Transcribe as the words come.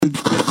It's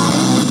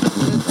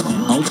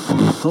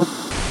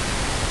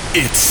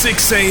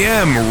 6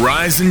 a.m.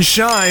 Rise and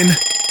shine.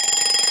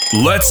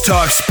 Let's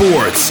talk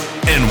sports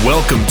and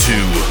welcome to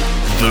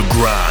The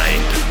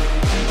Grind.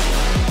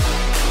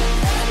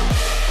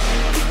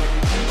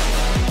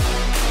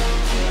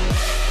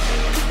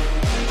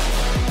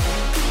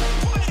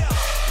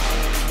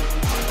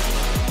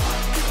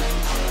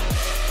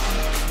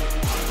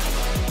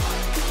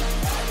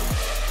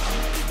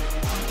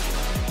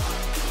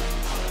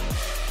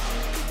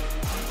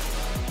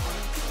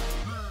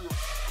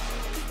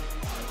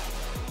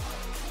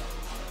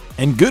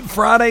 And good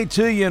Friday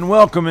to you, and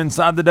welcome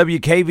inside the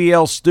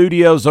WKVL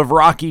studios of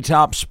Rocky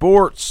Top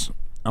Sports.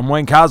 I'm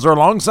Wayne Kaiser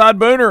alongside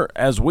Booner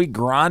as we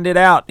grind it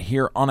out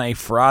here on a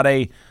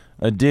Friday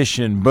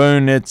edition.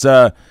 Boone, it's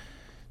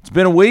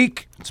been a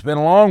week. It's been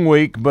a long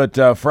week, but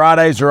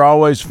Fridays are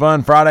always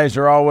fun. Fridays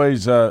are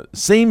always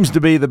seems to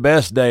be the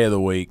best day of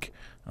the week.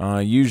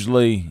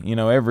 Usually,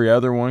 every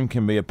other one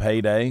can be a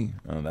payday.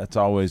 That's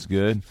always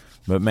good.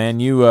 But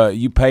man,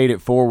 you paid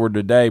it forward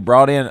today.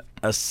 Brought in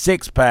a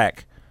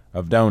 6-pack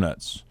of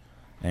donuts,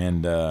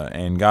 and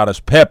got us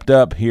pepped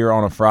up here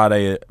on a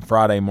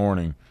Friday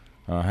morning.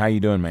 How you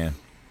doing, man?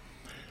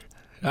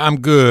 I'm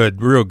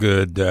good, real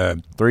good.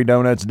 3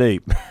 donuts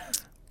deep.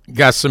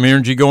 Got some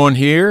energy going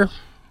here,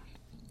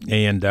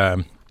 and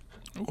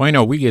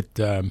we get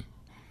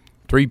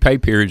 3 pay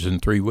periods in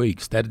 3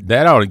 weeks.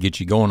 That ought to get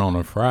you going on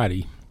a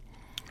Friday.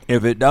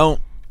 If it don't,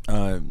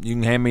 you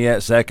can hand me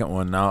that second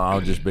one, and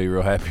I'll just be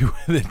real happy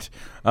with it.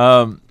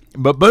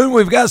 But, Boone,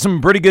 we've got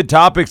some pretty good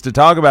topics to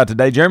talk about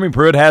today. Jeremy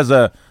Pruitt has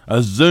a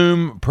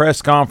Zoom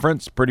press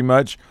conference pretty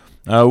much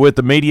with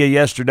the media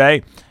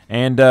yesterday,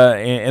 and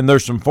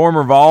there's some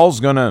former Vols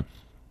going to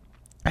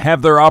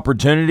have their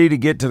opportunity to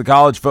get to the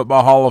College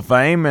Football Hall of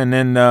Fame, and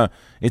then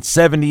it's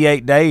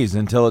 78 days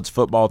until it's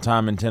football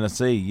time in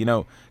Tennessee.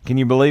 Can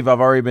you believe I've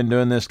already been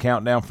doing this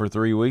countdown for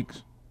 3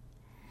 weeks?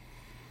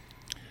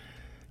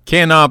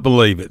 Cannot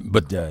believe it,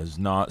 but does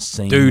not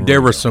seem dude, there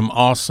real. were some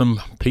awesome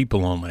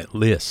people on that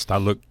list. I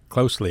looked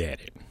closely at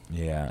it.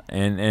 Yeah,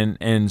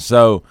 and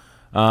so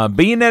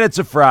being that it's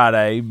a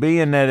Friday,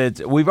 being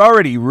that we've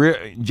already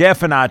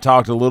Jeff and I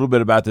talked a little bit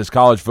about this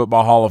College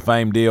Football Hall of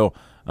Fame deal,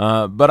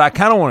 but I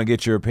kind of want to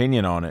get your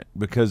opinion on it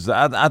because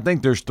I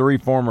think there's 3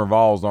 former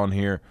Vols on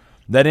here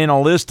that in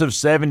a list of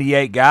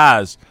 78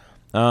 guys,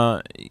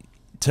 to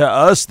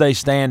us they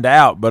stand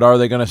out, but are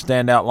they going to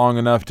stand out long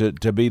enough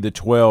to be the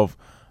 12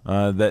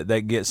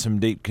 that get some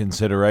deep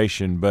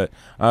consideration? But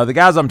the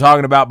guys I'm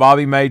talking about,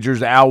 Bobby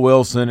Majors, Al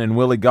Wilson, and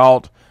Willie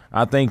Gault,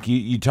 I think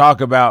you talk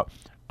about,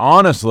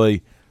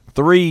 honestly,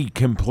 3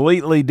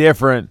 completely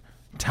different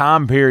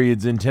time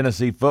periods in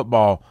Tennessee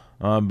football,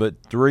 but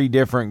 3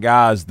 different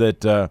guys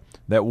that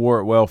wore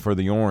it well for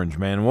the Orange,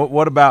 man.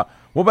 What about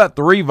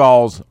 3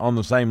 Vols on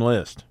the same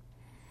list?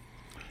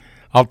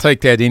 I'll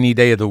take that any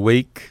day of the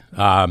week.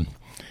 The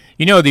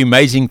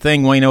amazing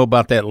thing we know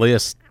about that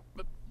list,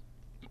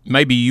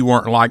 maybe you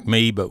weren't like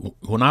me, but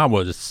when I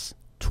was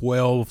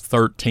 12,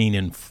 13,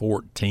 and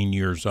 14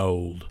 years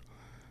old,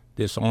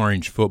 this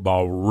Orange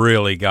football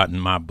really got in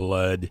my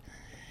blood.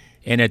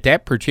 And at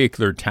that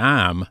particular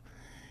time,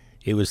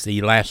 it was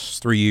the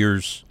last 3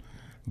 years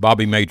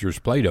Bobby Majors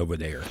played over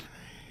there.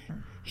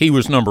 He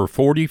was number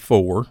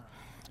 44.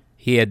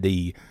 He had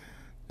the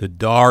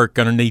dark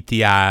underneath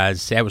the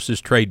eyes. That was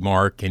his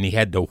trademark. And he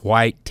had the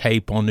white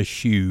tape on the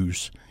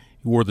shoes.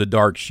 He wore the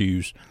dark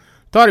shoes.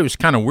 Thought it was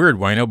kind of weird,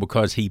 Wayno,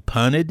 because he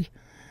punted,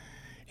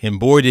 and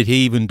boy, did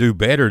he even do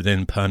better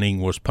than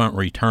punting was punt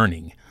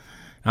returning.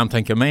 I'm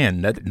thinking,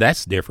 man,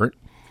 that's different.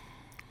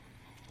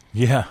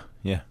 Yeah.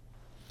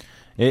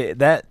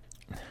 I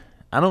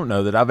don't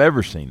know that I've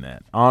ever seen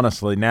that,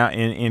 honestly, now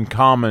in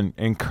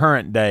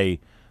current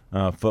day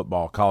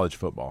football, college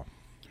football.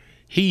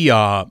 He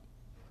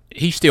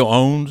still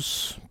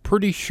owns,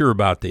 pretty sure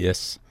about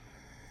this,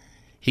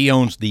 he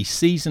owns the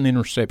season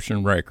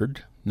interception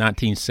record,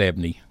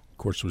 1970. Of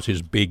course, was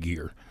his big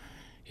year.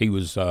 He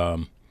was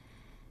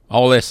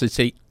all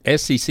SEC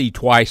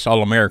twice,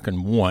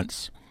 All-American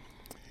once,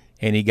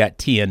 and he got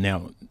 10.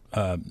 Now,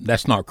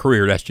 that's not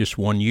career. That's just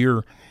 1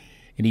 year.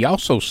 And he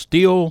also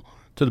still,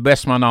 to the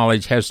best of my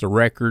knowledge, has the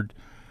record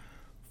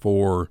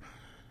for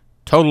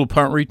total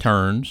punt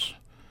returns,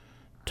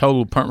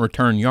 total punt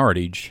return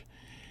yardage,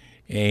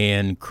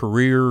 and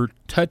career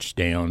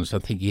touchdowns. I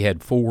think he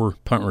had 4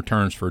 punt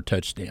returns for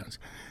touchdowns.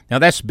 Now,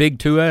 that's big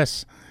to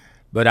us.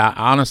 But I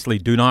honestly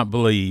do not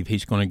believe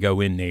he's going to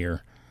go in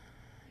there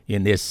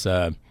in this,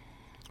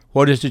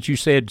 what is it you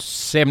said,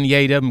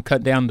 78 of them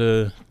cut down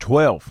to?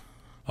 12.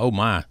 Oh,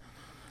 my.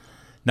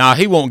 Now,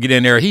 he won't get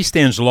in there. He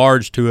stands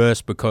large to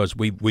us because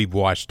we've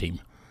watched him.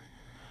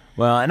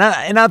 Well, and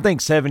I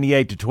think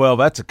 78 to 12,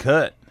 that's a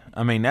cut.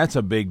 I mean, that's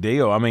a big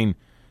deal. I mean,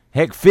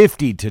 heck,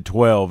 50 to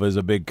 12 is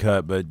a big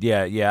cut. But,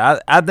 yeah,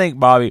 I think,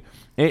 Bobby,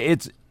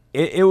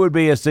 it would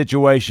be a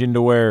situation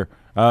to where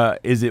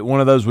is it one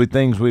of those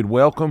things we'd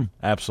welcome?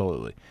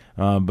 Absolutely.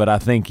 But I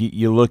think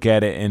you look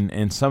at it,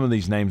 and some of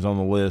these names on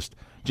the list,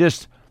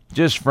 just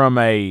from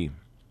a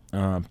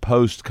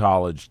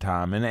post-college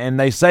time. And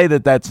they say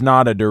that that's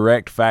not a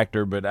direct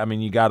factor, but, I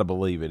mean, you got to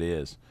believe it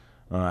is.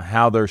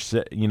 How their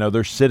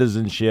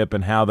citizenship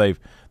and how they've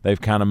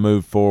kind of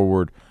moved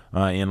forward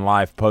in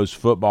life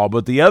post-football.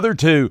 But the other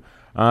two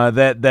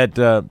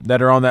that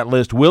are on that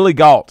list, Willie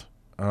Gault,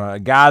 a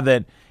guy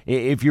that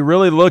if you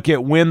really look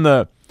at when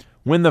the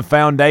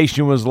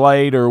foundation was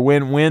laid or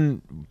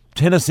when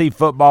Tennessee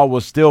football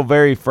was still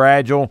very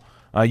fragile,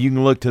 you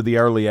can look to the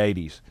early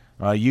 80s.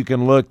 You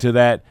can look to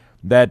that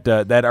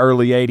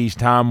early 80s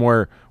time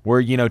where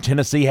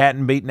Tennessee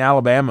hadn't beaten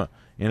Alabama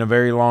in a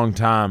very long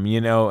time,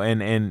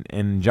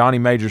 and Johnny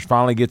Majors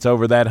finally gets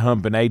over that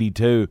hump in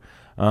 82.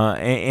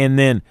 And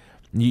then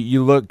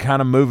you look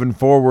kind of moving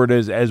forward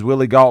as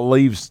Willie Gault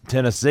leaves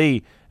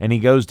Tennessee and he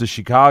goes to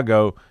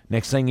Chicago.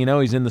 Next thing you know,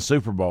 he's in the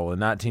Super Bowl in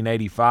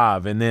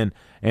 1985. And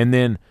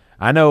then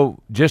I know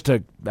just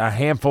a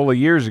handful of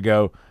years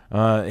ago,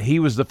 he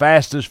was the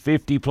fastest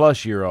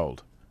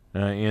 50-plus-year-old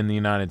in the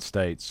United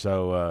States.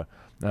 So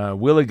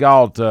Willie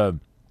Gault, I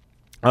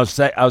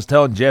was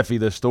telling Jeffy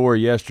this story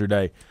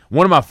yesterday.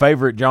 One of my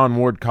favorite John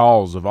Ward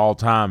calls of all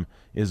time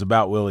is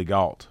about Willie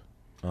Gault.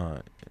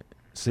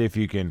 See if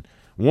you can.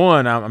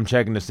 One, I'm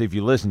checking to see if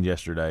you listened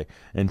yesterday,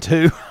 and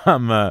two,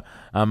 I'm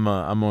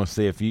going to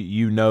see if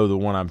you know the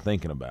one I'm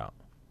thinking about.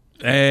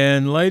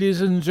 And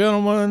ladies and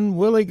gentlemen,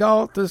 Willie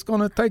Gault is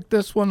going to take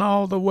this one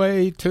all the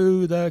way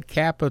to the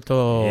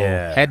Capitol.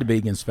 Yeah, had to be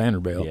against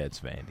Vanderbilt. Yeah, it's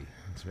Vandy.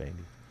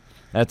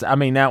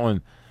 That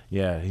one.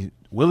 Yeah,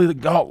 Willie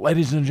Gault,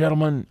 ladies and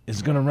gentlemen,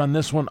 is going to run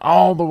this one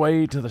all the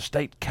way to the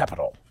state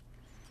capitol.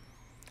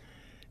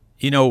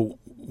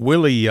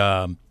 Willie,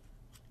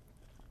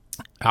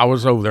 I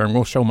was over there. I'm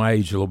going to show my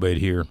age a little bit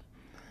here.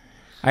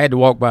 I had to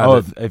walk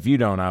by. If you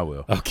don't, I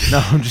will. Okay. No,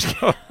 I'm just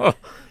kidding.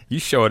 You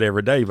show it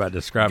every day by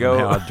describing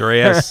how I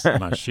dress,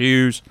 my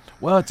shoes.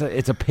 Well,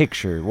 it's a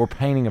picture. We're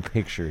painting a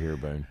picture here,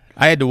 Boone.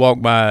 I had to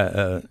walk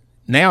by.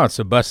 Now it's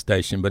a bus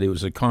station, but it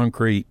was a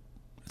concrete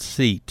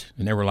seat,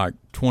 and there were like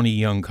 20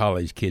 young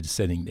college kids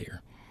sitting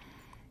there.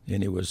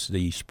 And it was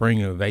the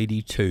spring of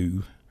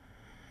 82.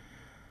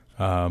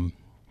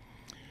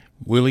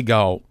 Willie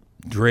Gault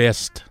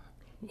dressed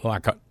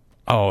like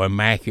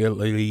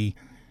immaculately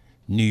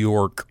New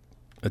York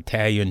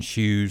Italian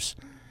shoes.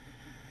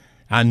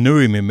 I knew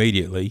him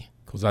immediately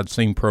because I'd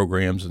seen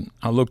programs, and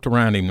I looked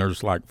around him.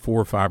 There's like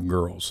 4 or 5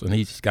 girls, and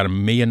he's got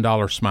 $1 million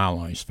smile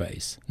on his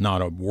face.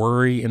 Not a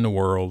worry in the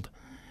world.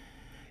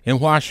 And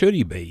why should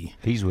he be?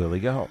 He's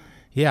Willie Gault.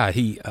 Yeah,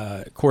 he,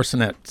 of course,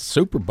 in that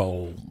Super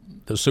Bowl,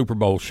 the Super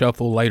Bowl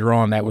shuffle later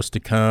on, that was to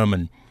come.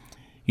 And,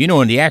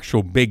 in the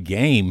actual big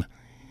game,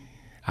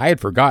 I had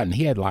forgotten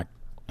he had like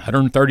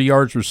 130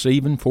 yards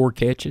receiving, 4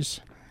 catches.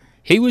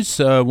 He was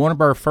one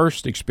of our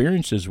first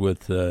experiences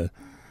with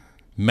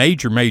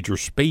major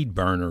speed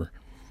burner.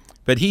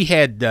 But he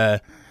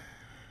had,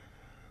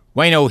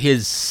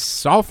 his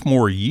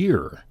sophomore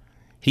year,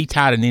 he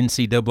tied an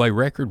NCAA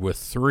record with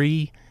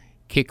 3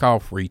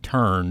 kickoff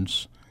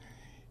returns.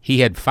 He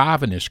had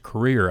 5 in his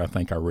career, I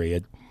think I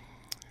read.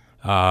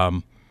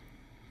 The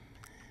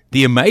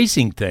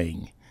amazing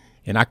thing,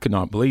 and I could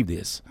not believe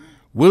this,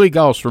 Willie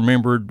Gault's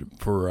remembered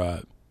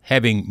for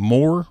having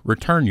more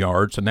return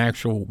yards than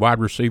actual wide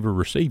receiver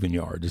receiving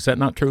yards. Is that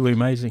not truly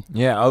amazing?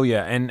 Yeah, oh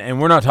yeah,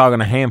 and we're not talking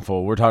a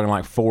handful. We're talking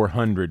like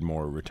 400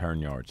 more return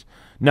yards.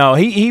 No,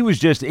 he was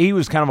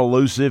kind of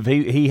elusive.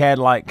 He had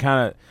like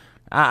kind of,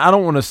 I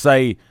don't want to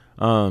say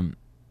kind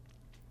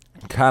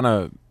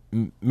of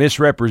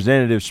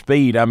misrepresentative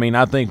speed. I mean,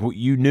 I think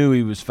you knew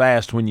he was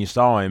fast when you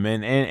saw him,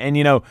 and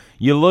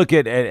you look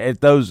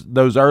at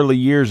those early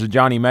years of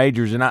Johnny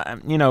Majors,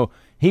 and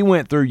he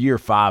went through year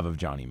 5 of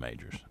Johnny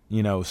Majors.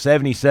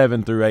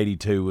 77 through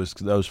 82 was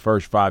those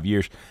first 5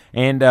 years,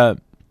 and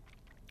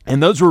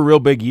those were real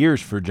big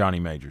years for Johnny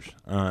Majors.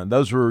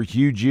 Those were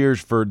huge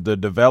years for the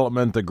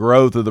development, the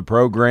growth of the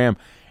program,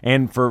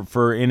 and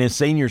for in his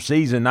senior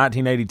season,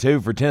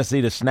 1982, for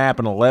Tennessee to snap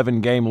an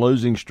 11-game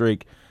losing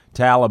streak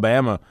to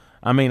Alabama.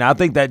 I mean, I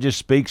think that just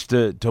speaks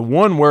to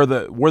one where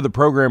the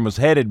program was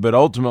headed, but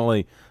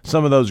ultimately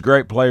some of those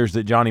great players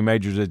that Johnny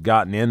Majors had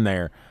gotten in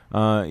there.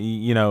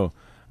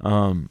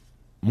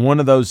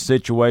 One of those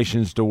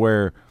situations to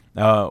where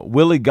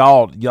Willie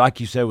Gault, like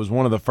you said, was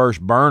one of the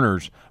first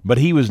burners, but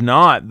he was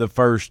not the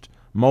first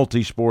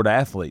multi-sport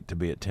athlete to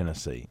be at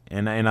Tennessee,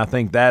 and I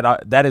think that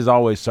has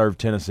always served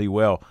Tennessee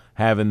well,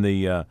 having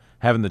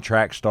the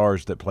track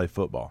stars that play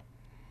football.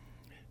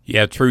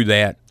 Yeah, true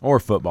that. Or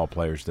football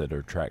players that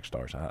are track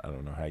stars. I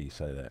don't know how you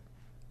say that.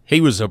 He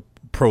was a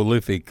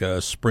prolific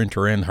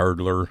sprinter and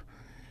hurdler,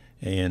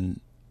 and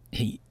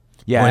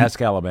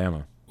ask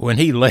Alabama. When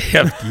he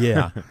left,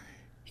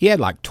 he had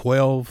like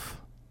 12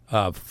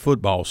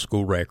 football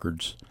school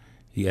records.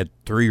 He had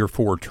 3 or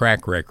 4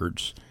 track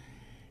records,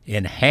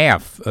 and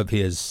half of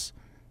his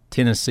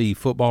Tennessee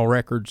football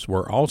records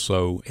were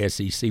also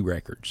SEC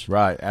records.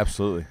 Right,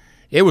 absolutely.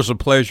 It was a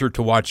pleasure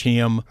to watch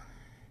him,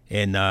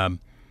 and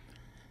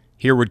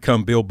here would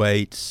come Bill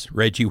Bates,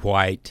 Reggie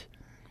White.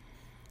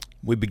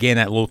 We began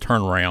that little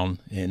turnaround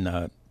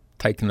and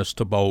taking us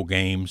to bowl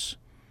games.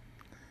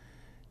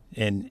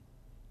 And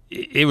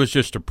it was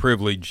just a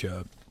privilege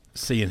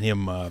seeing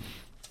him. I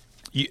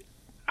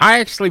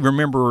actually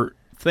remember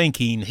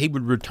thinking he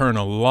would return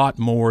a lot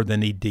more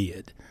than he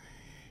did.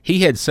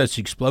 He had such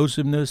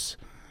explosiveness.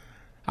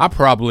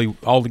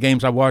 All the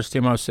games I watched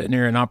him, I was sitting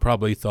there and I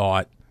probably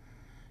thought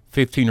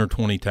 15 or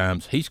 20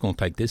 times, he's going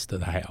to take this to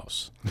the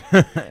house.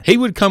 He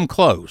would come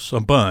close a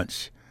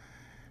bunch,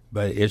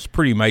 but it's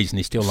pretty amazing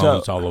he still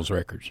owns all those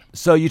records.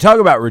 So you talk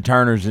about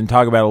returners and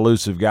talk about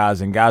elusive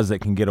guys and guys that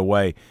can get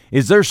away.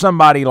 Is there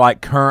somebody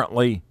like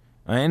currently,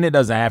 and it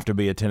doesn't have to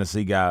be a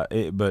Tennessee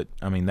guy, but,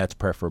 I mean, that's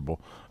preferable.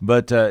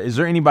 But is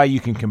there anybody you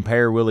can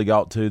compare Willie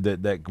Gault to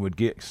that would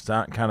get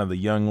kind of the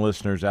young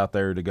listeners out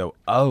there to go,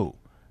 oh,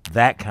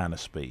 that kind of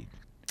speed?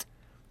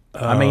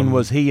 I mean,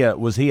 was he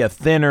a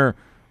thinner,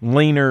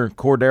 leaner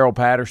Cordero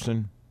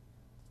Patterson?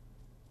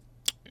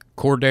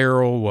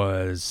 Cordero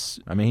was.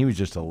 I mean, he was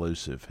just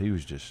elusive.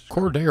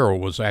 Cordero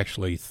was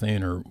actually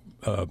thinner.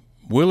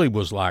 Willie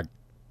was like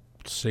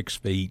 6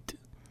 feet.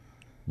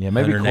 Yeah,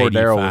 maybe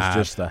Cordero was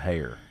just the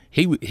hair.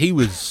 He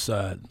was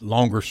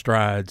longer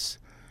strides.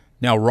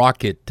 Now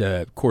Rocket,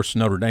 of course,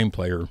 Notre Dame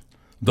player,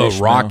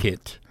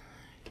 Rocket.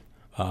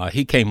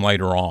 He came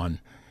later on.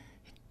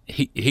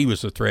 He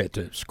was a threat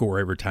to score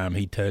every time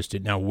he touched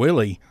it. Now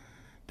Willie,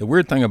 the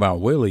weird thing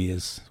about Willie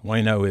is,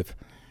 Wayno,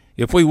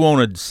 if we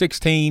wanted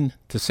 16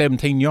 to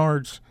 17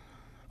 yards,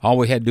 all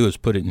we had to do is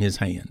put it in his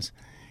hands.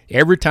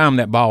 Every time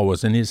that ball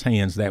was in his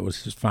hands, that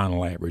was his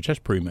final average. That's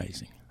pretty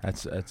amazing.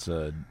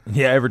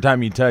 Every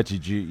time you touch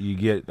it, you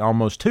get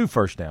almost 2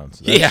 first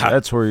downs.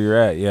 That's where you're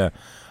at. Yeah.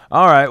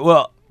 All right.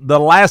 Well, the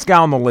last guy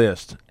on the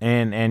list,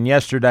 and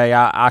yesterday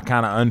I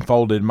kind of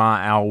unfolded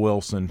my Al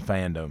Wilson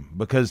fandom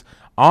because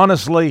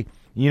honestly,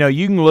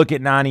 you can look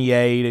at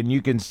 98 and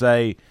you can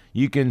say,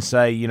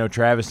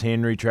 Travis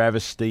Henry,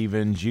 Travis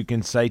Stevens, you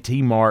can say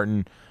T.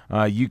 Martin,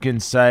 you can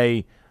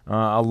say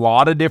a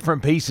lot of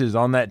different pieces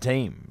on that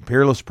team.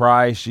 Peerless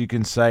Price, you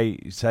can say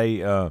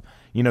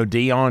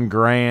Deion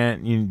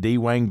Grant,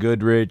 Dwayne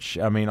Goodrich.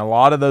 I mean, a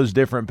lot of those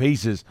different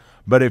pieces.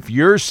 But if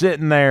you're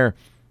sitting there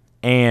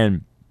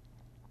and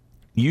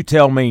you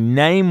tell me,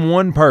 name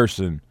one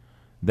person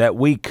that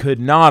we could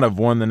not have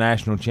won the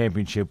national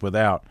championship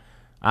without,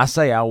 I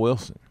say Al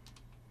Wilson.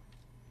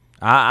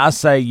 I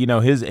say,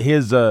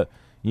 his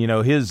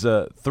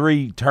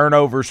 3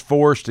 turnovers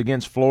forced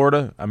against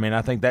Florida. I mean,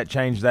 I think that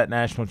changed that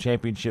national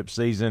championship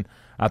season.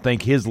 I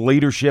think his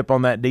leadership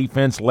on that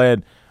defense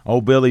led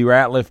old Billy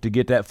Ratliff to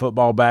get that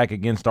football back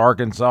against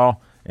Arkansas.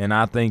 And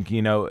I think,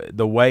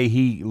 the way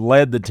he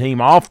led the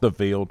team off the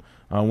field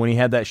when he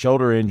had that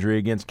shoulder injury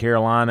against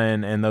Carolina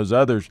and those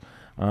others,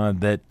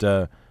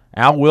 that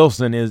Al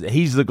Wilson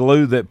he's the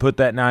glue that put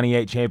that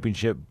 98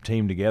 championship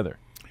team together.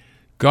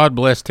 God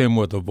blessed him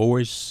with a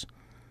voice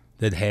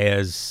that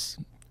has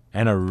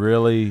and a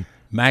really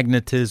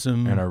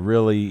magnetism and a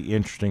really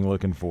interesting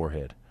looking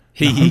forehead.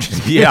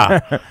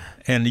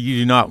 And you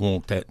do not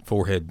want that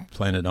forehead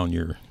planted on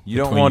your. You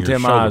don't want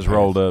them eyes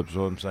rolled up. Is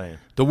what I'm saying.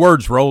 The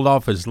words rolled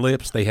off his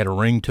lips. They had a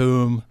ring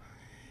to them,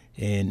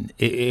 and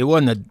it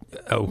wasn't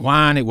a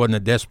whine. It wasn't a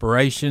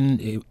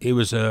desperation. It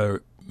was a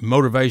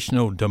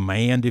motivational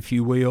demand, if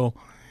you will.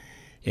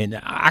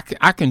 And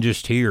I can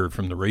just hear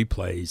from the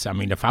replays. I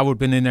mean, if I would have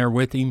been in there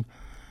with him,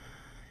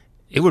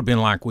 it would have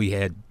been like we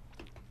had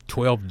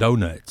 12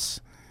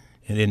 donuts.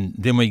 And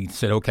then we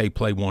said, okay,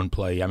 play one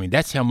play. I mean,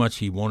 that's how much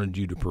he wanted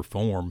you to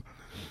perform.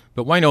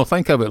 But, Wayno,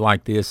 think of it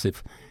like this.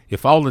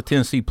 If all the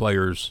Tennessee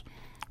players,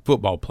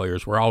 football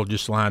players, were all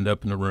just lined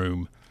up in the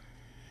room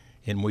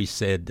and we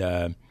said,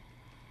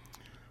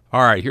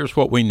 all right, here's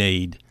what we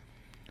need.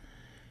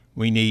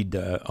 We need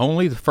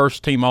only the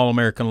first-team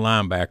All-American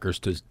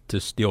linebackers to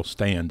still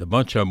stand. A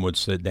bunch of them would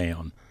sit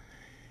down.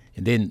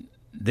 And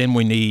then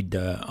we need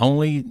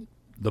only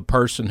the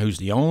person who's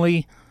the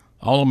only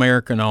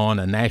All-American on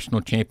a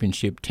national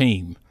championship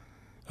team.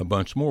 A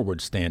bunch more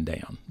would stand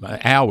down.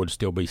 Al would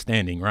still be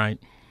standing, right?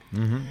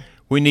 Mm-hmm.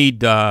 We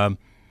need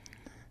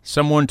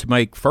someone to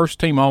make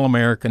first-team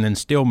All-American and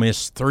still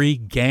miss 3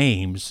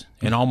 games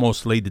and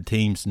almost lead the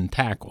teams in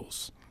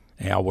tackles.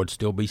 Al would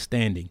still be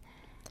standing.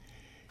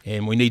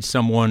 And we need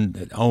someone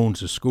that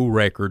owns a school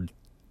record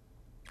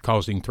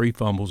causing 3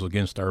 fumbles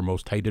against our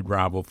most hated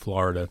rival,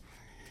 Florida.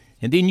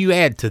 And then you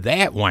add to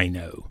that,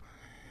 Wayno.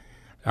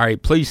 All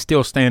right, please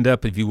still stand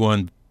up if you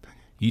won.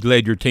 You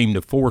led your team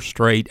to 4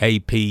 straight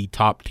AP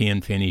top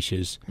 10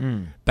 finishes,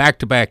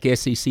 back-to-back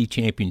SEC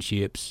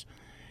championships.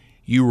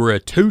 You were a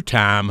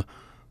 2-time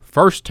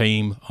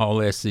first-team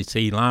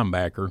All-SEC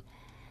linebacker.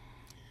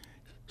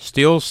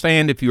 Still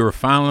stand if you were a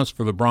finalist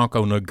for the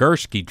Bronco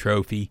Nagurski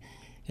Trophy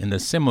and the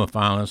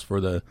semifinalist for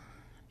the,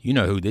 you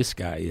know who this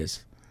guy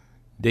is,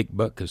 Dick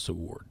Butkus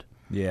Award.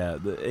 Yeah,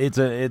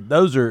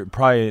 those are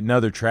probably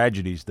another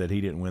tragedies that he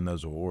didn't win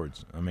those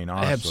awards. I mean,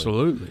 honestly.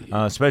 Absolutely.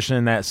 Especially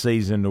in that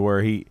season to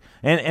where he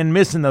and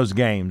missing those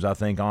games, I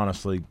think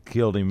honestly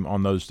killed him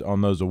on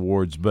those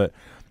awards. But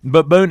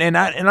Boone, and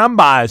I'm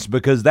biased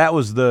because that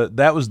was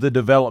the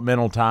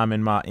developmental time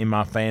in my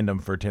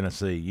fandom for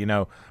Tennessee. You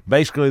know,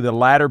 basically the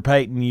latter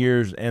Peyton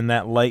years and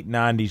that late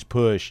 '90s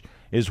push.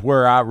 is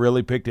where I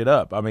really picked it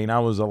up. I mean, I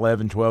was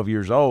 11, 12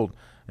 years old,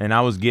 and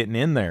I was getting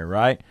in there,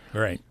 right?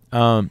 Right.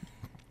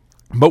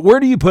 But where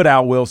do you put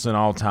Al Wilson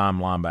all-time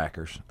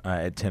linebackers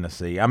at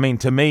Tennessee? I mean,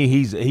 to me,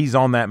 he's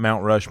on that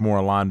Mount Rushmore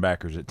of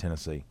linebackers at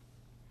Tennessee.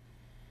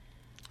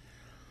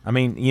 I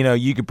mean,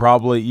 you could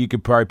probably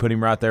put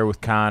him right there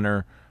with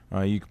Kiner.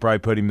 You could probably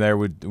put him there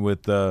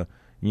with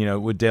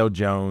Dale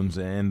Jones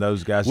and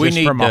those guys,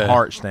 from a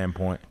heart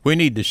standpoint. We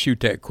need to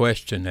shoot that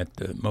question at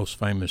the most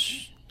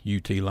famous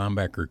UT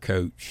linebacker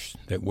coach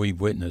that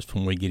we've witnessed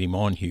when we get him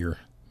on here,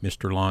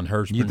 Mr. Lon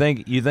Hershman.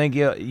 You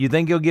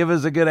think he'll give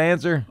us a good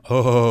answer?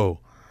 Oh,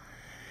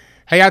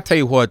 hey, I tell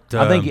you what.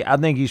 I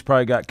think he's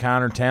probably got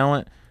Kiner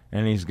talent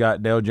and he's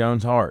got Dale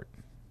Jones' heart.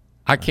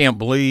 I can't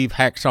believe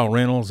Hacksaw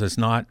Reynolds is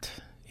not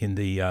in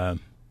the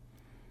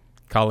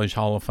College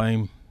Hall of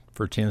Fame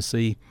for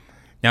Tennessee.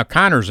 Now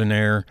Kiner's in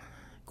there.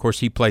 Of course,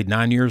 he played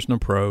 9 years in the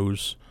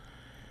pros.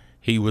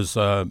 He was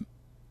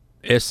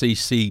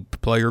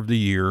SEC Player of the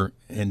Year,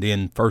 and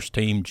then first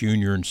team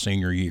junior and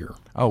senior year.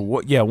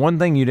 Oh, yeah. One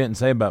thing you didn't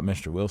say about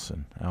Mr.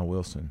 Wilson, Al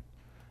Wilson.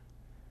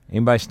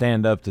 Anybody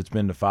stand up that's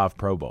been to 5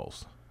 Pro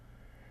Bowls?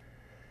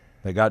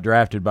 They got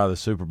drafted by the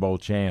Super Bowl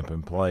champ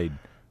and played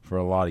for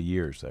a lot of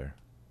years there.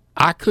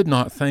 I could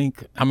not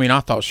think. I mean, I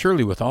thought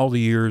surely with all the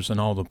years and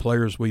all the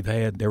players we've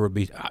had, there would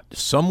be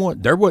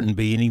there wouldn't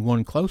be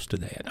anyone close to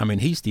that. I mean,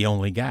 he's the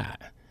only guy.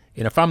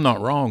 And if I'm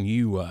not wrong,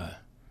 you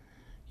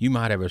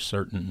might have a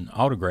certain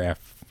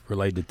autograph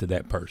related to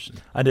that person.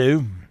 I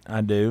do.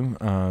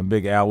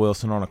 Big Al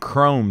Wilson on a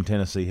chrome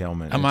Tennessee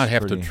helmet. I might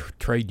have to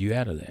trade you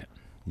out of that.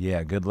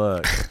 Yeah, good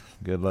luck.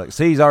 Good luck.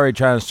 See, he's already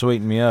trying to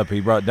sweeten me up. He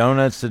brought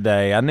donuts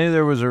today. I knew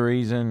there was a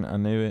reason. I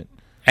knew it.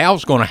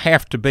 Al's going to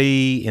have to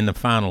be in the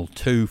final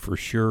 2 for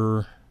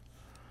sure.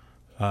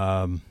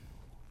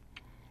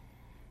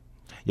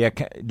 Yeah,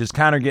 does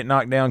Kiner get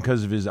knocked down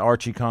because of his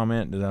Archie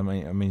comment? Does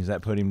does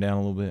that put him down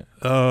a little bit?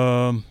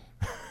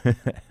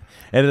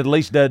 And at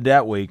least did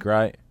that week,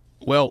 right?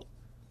 Well,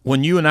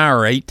 when you and I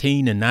are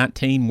 18 and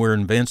 19, we're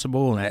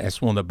invincible, and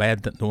that's one of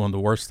the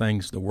worst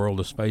things the world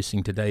is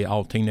facing today.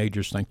 All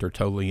teenagers think they're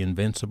totally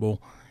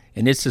invincible.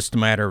 And it's just a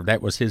matter of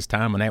that was his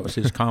time, and that was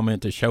his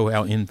comment to show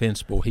how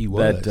invincible he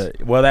was.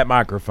 That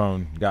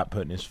microphone got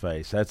put in his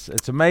face.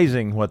 It's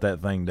amazing what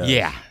that thing does.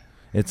 Yeah,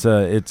 it's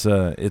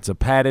a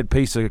padded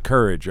piece of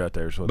courage right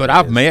there. But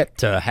I've met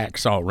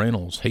Hacksaw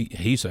Reynolds.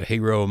 He's a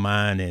hero of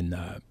mine,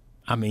 and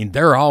I mean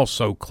they're all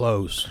so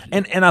close.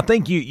 And I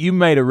think you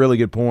made a really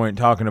good point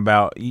talking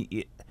about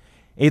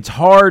it's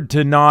hard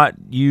to not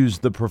use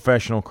the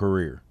professional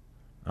career.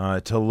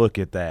 To look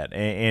at that,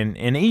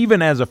 and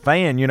even as a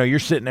fan, you're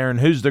sitting there and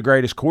who's the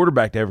greatest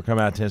quarterback to ever come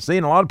out of Tennessee?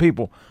 And a lot of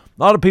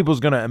people's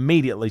going to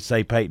immediately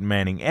say Peyton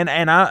Manning,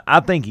 and I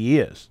think he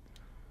is.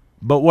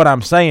 But what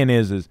I'm saying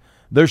is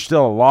there's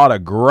still a lot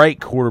of great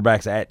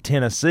quarterbacks at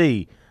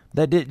Tennessee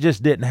that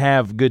just didn't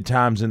have good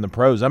times in the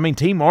pros. I mean,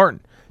 T.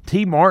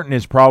 Martin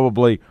is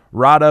probably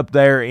right up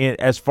there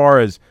as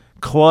far as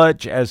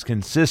clutch, as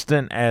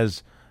consistent,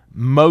 as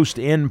most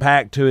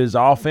impact to his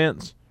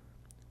offense.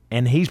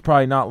 And he's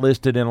probably not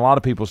listed in a lot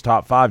of people's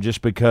top 5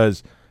 just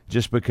because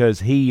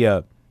he,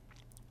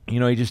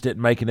 he just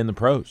didn't make it in the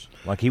pros.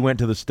 Like he went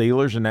to the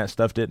Steelers and that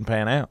stuff didn't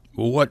pan out.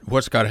 Well,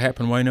 what's got to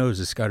happen, Wayno,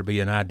 is it's got to be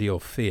an ideal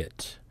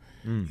fit.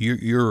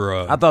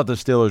 I thought the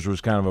Steelers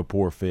was kind of a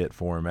poor fit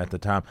for him at the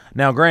time.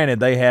 Now, granted,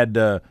 they had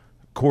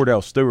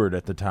Cordell Stewart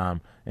at the time,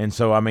 and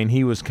so I mean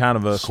he was kind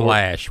of a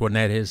Slash. Wasn't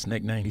that his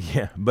nickname?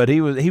 Yeah, but he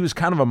was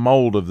kind of a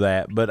mold of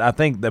that. But I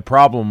think the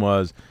problem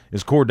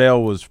is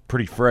Cordell was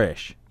pretty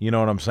fresh. You know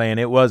what I'm saying?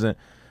 It wasn't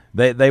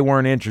they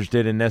weren't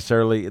interested in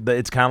necessarily.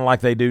 It's kind of like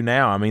they do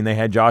now. I mean, they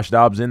had Josh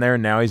Dobbs in there,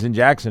 and now he's in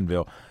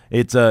Jacksonville.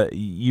 It's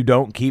you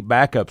don't keep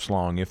backups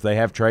long. If they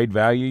have trade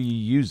value, you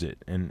use it,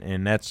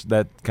 and that's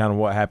kind of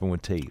what happened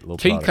with T.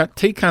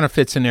 T kind of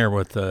fits in there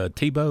with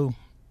Tebow.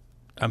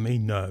 I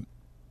mean,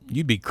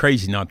 you'd be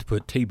crazy not to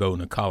put Tebow in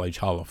the College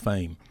Hall of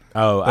Fame.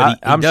 Oh,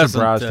 I'm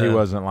surprised he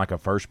wasn't like a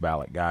first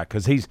ballot guy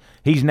because he's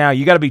now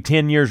you got to be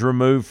 10 years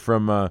removed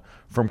from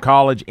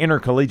college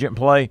intercollegiate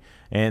play,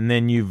 and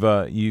then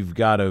you've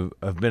got to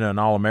have been an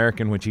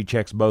All-American, which he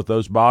checks both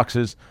those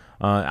boxes.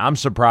 I'm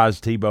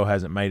surprised Tebow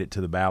hasn't made it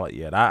to the ballot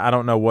yet. I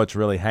don't know what's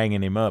really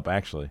hanging him up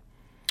actually.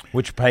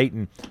 Which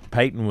Peyton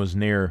was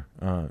near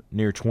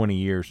 20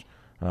 years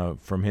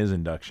from his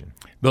induction.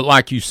 But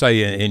like you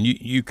say, and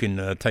you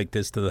can take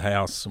this to the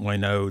house. We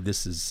know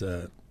this is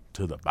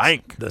to the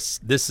bank.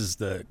 This is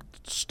the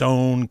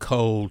stone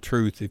cold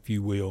truth, if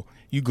you will.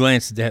 You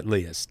glance at that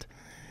list.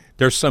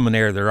 There's some in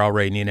there that are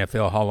already in the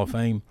NFL Hall of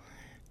Fame.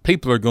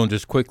 People are going to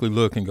just quickly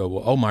look and go,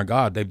 well, oh, my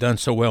God, they've done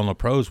so well in the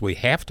pros, we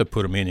have to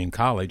put them in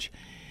college.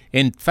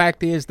 And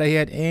fact is they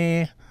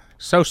had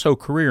so-so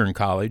career in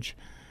college,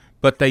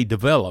 but they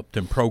developed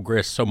and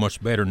progressed so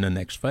much better in the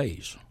next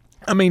phase.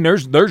 I mean,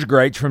 there's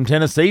greats from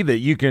Tennessee that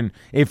you can,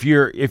 if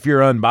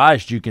you're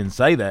unbiased, you can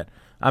say that.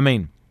 I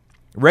mean,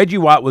 Reggie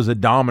White was a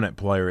dominant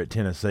player at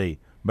Tennessee,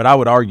 but I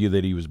would argue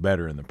that he was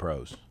better in the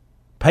pros.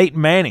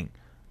 Peyton Manning,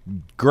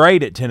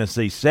 great at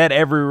Tennessee, set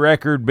every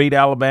record, beat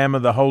Alabama,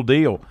 the whole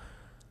deal.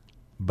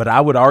 but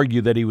I would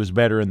argue that he was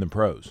better in the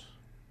pros.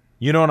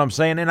 You know what I'm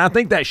saying? And I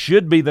think that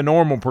should be the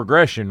normal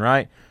progression,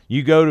 right?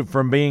 You go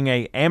from being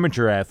an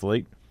amateur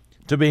athlete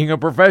to being a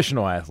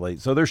professional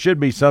athlete. So there should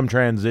be some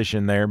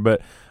transition there.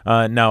 But,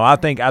 no, I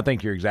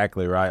think you're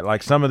exactly right.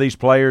 Like some of these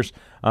players,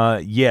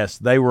 yes,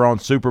 they were on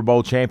Super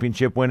Bowl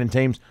championship winning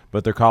teams,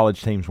 but their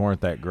college teams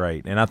weren't that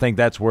great. And I think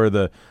that's where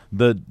the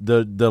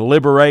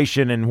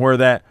liberation and where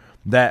that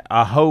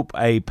I hope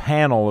a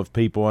panel of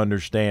people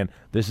understand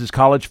this is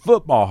College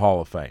Football Hall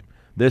of Fame.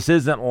 This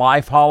isn't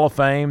Life Hall of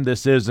Fame.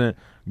 This isn't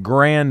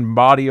Grand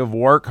Body of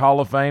Work Hall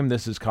of Fame.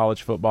 This is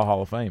College Football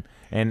Hall of Fame.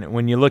 And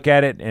when you look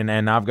at it,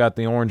 and I've got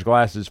the orange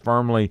glasses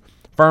firmly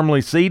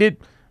seated,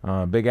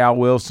 Big Al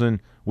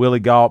Wilson, Willie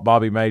Gault,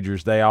 Bobby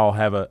Majors, they all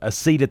have a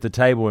seat at the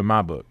table in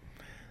my book.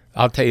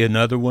 I'll tell you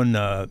another one.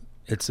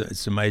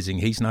 It's amazing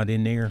he's not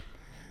in there.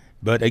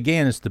 But,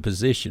 again, it's the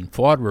position.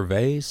 Fuad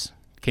Reveiz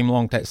came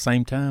along at that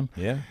same time.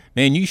 Yeah.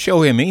 Man, you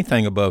show him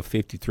anything above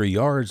 53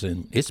 yards,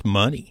 and it's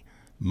money.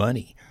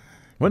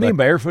 Wasn't he a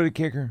barefooted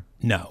kicker?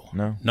 No,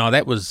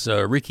 that was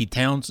Ricky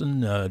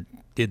Townsend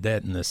did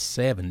that in the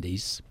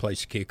 70s,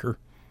 place kicker.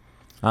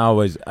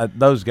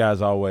 Those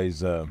guys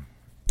always, I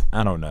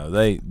don't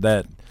know.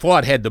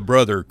 Fuad had the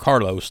brother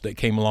Carlos that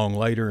came along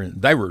later,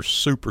 and they were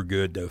super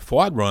good.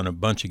 Fuad run a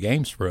bunch of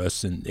games for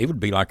us, and it would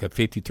be like a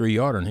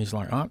 53-yarder, and he's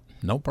like,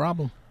 no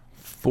problem.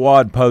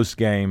 Fuad post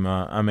game,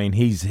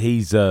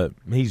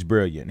 he's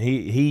brilliant.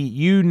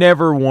 You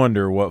never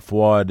wonder what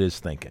Fuad is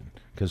thinking,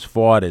 because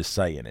Fuad is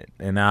saying it,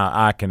 and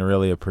I can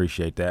really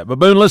appreciate that. But,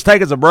 Boone, let's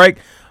take us a break,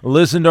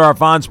 listen to our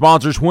fine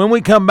sponsors. When we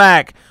come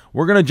back,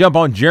 we're going to jump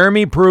on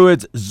Jeremy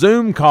Pruitt's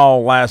Zoom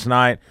call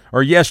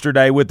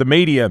yesterday with the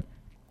media.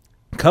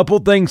 A couple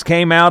things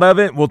came out of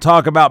it. We'll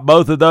talk about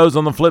both of those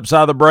on the flip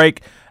side of the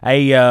break.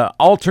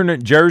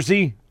 Alternate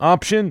jersey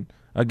option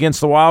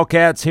against the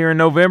Wildcats here in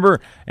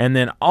November, and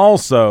then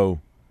also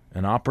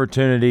an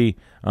opportunity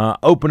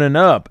opening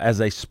up as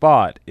a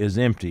spot is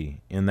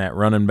empty in that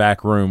running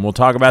back room. We'll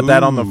talk about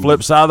that on the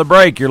flip side of the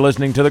break. You're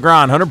listening to The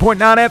Grind, 100.9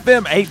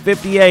 FM,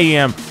 850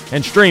 AM,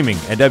 and streaming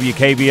at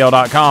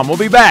WKVL.com. We'll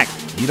be back.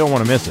 You don't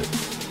want to miss it.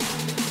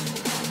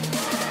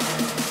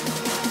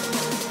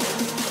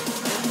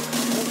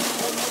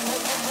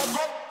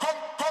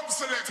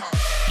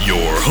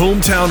 Your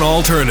hometown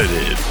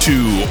alternative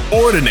to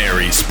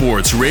Ordinary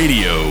Sports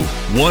Radio,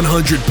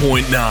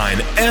 100.9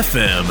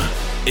 FM,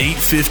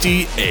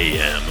 850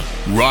 AM.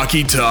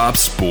 Rocky Top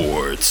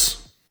Sports.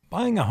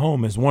 Buying a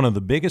home is one of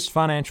the biggest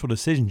financial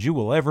decisions you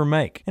will ever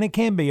make, and it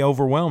can be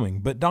overwhelming,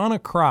 but Donna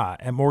Cry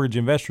at Mortgage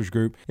Investors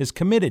Group is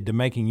committed to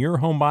making your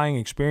home buying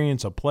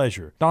experience a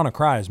pleasure. Donna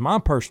Cry is my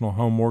personal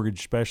home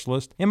mortgage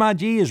specialist.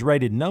 MIG is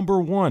rated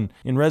 #1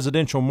 in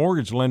residential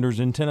mortgage lenders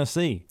in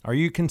Tennessee. Are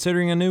you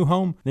considering a new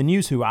home? Then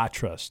use who I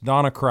trust,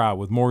 Donna Cry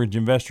with Mortgage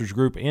Investors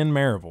Group in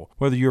Maryville.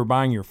 Whether you're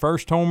buying your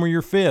first home or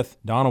your fifth,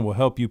 Donna will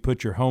help you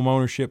put your home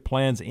ownership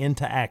plans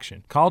into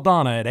action. Call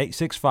Donna at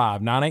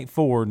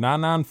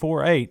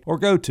 865-984-9948 or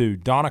go to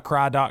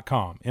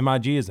donnacry.com.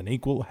 MIG is an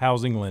equal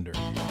housing lender.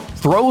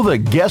 Throw the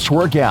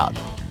guesswork out.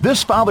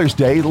 This Father's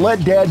Day,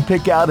 let Dad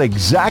pick out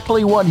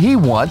exactly what he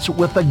wants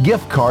with a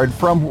gift card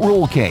from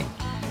Rural King.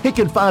 He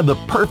can find the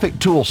perfect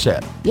tool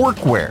set,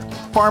 workwear,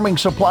 farming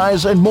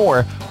supplies, and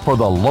more for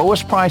the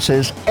lowest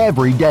prices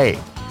every day.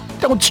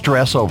 Don't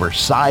stress over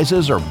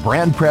sizes or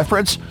brand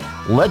preference.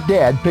 Let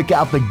Dad pick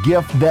out the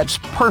gift that's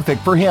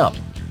perfect for him.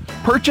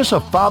 Purchase a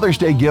Father's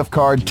Day gift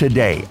card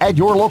today at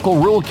your local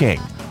Rural King,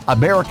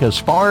 America's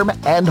farm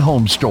and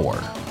home store.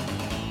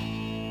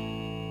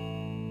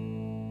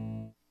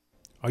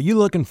 Are you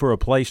looking for a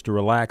place to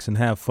relax and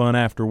have fun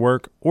after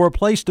work, or a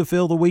place to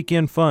fill the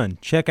weekend fun?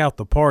 Check out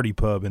the Party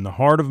Pub in the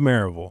heart of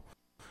Maryville.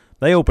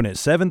 They open at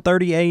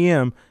 7:30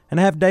 a.m. and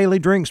have daily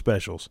drink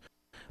specials.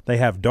 They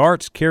have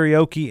darts,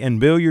 karaoke, and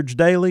billiards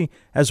daily,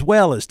 as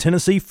well as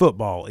Tennessee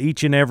football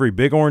each and every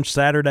Big Orange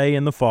Saturday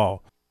in the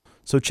fall.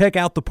 So check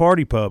out the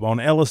Party Pub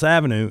on Ellis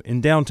Avenue in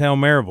downtown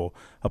Maryville,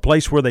 a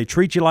place where they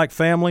treat you like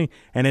family,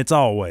 and it's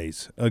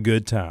always a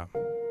good time.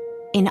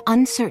 In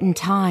uncertain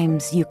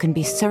times, you can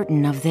be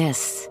certain of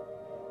this.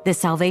 The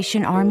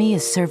Salvation Army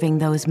is serving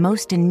those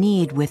most in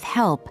need with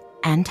help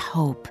and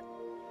hope.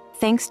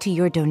 Thanks to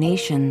your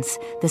donations,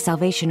 the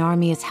Salvation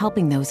Army is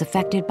helping those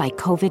affected by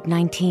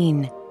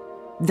COVID-19.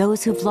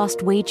 Those who've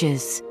lost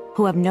wages,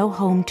 who have no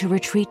home to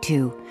retreat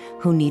to,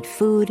 who need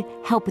food,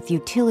 help with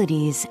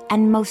utilities,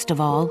 and most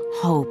of all,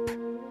 hope.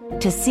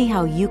 To see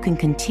how you can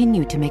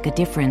continue to make a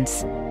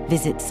difference,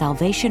 visit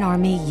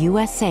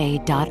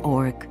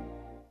SalvationArmyUSA.org.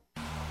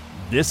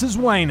 This is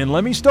Wayne, and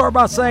let me start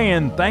by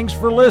saying thanks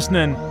for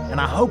listening,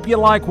 and I hope you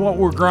like what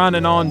we're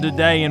grinding on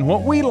today and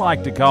what we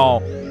like to call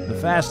the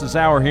fastest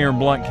hour here in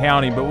Blount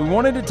County. But we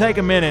wanted to take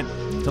a minute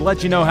to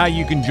let you know how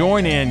you can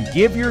join in,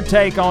 give your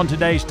take on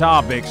today's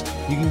topics.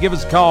 You can give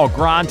us a call,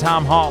 Grind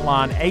Time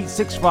Hotline,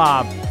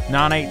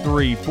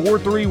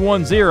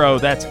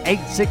 865-983-4310. That's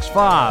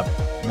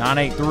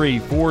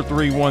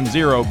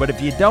 865-983-4310. But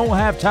if you don't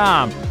have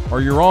time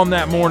or you're on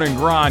that morning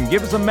grind,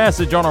 give us a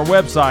message on our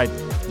website,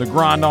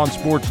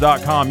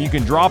 thegrindonsports.com. You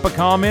can drop a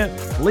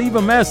comment, leave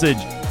a message,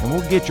 and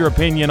we'll get your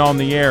opinion on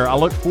the air. I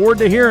look forward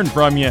to hearing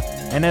from you.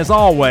 And as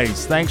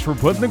always, thanks for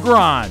putting the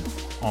grind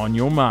on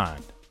your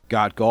mind.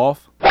 Got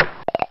golf?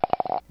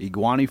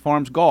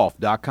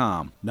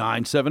 IguaniFarmsGolf.com,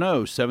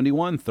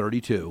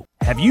 970-7132.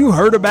 Have you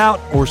heard about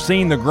or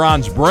seen the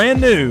Grind's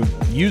brand new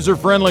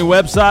user-friendly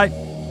website?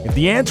 If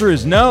the answer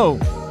is no,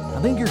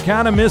 I think you're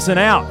kind of missing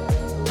out.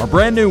 Our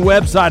brand new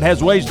website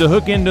has ways to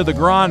hook into the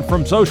Grind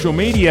from social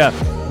media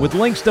with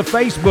links to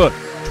Facebook,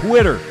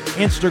 Twitter,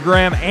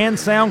 Instagram, and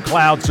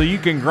SoundCloud so you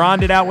can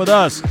grind it out with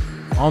us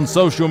on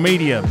social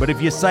media. But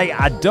if you say,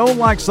 I don't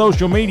like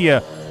social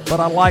media, but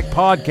I like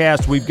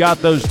podcasts, we've got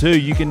those too.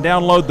 You can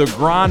download the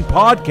Grind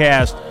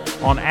podcast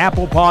on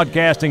Apple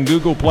Podcast and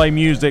Google Play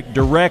Music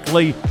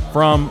directly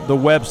from the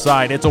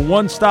website. It's a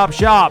one-stop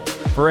shop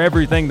for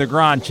everything The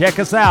Grind. Check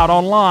us out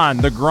online,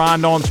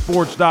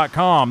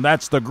 thegrindonsports.com.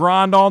 That's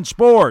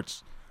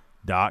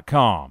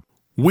thegrindonsports.com.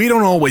 We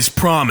don't always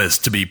promise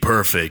to be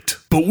perfect,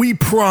 but we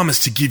promise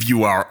to give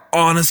you our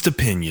honest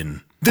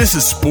opinion. This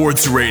is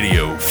sports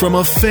radio from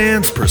a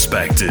fan's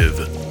perspective.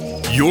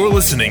 You're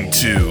listening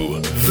to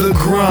The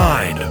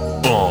Grind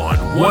on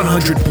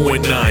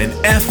 100.9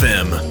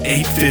 FM,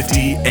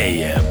 850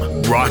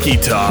 AM, Rocky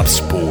Top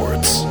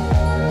Sports.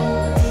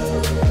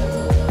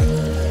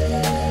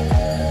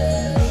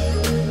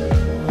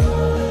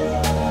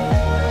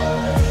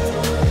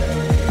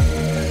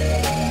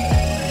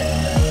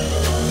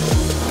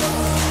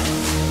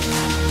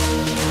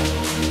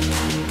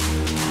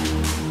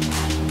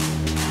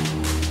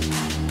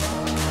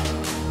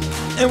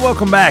 And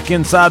welcome back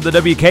inside the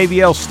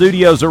WKVL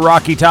studios of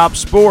Rocky Top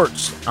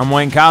Sports. I'm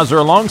Wayne Kaiser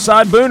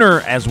alongside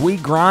Booner as we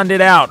grind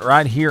it out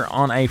right here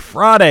on a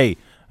Friday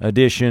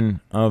edition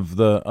of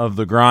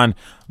the Grind.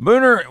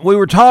 Booner, we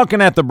were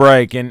talking at the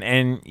break,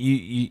 and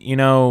you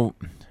know,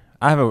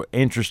 I have an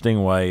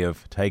interesting way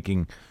of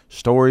taking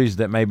stories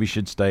that maybe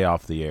should stay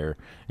off the air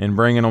and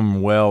bringing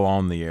them well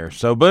on the air.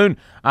 So, Boone,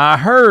 I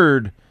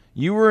heard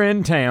you were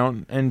in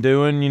town and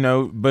doing,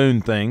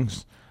 Boone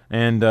things.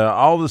 And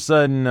all of a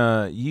sudden,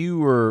 you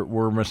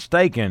were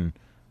mistaken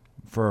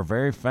for a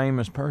very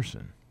famous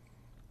person.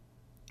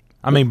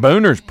 I mean,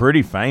 Booner's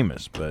pretty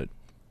famous, but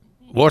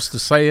what's the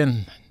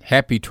saying?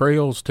 Happy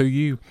trails to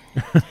you.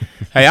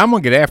 Hey, I'm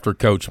going to get after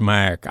Coach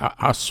Mack.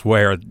 I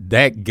swear,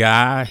 that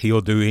guy,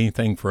 he'll do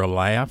anything for a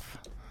laugh.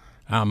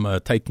 I'm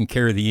taking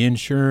care of the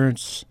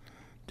insurance,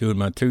 doing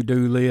my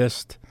to-do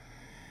list.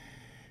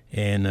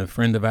 And a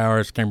friend of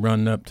ours came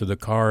running up to the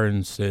car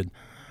and said,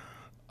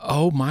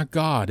 "Oh, my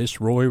God,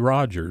 it's Roy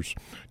Rogers."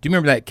 Do you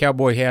remember that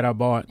cowboy hat I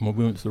bought when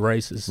we went to the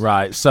races?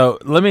 Right. So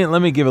let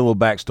me give a little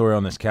backstory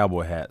on this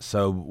cowboy hat.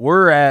 So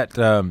we're at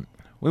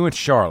we went to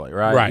Charlotte,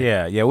 right? Right.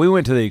 Yeah. We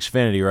went to the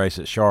Xfinity race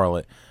at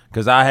Charlotte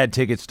because I had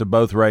tickets to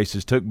both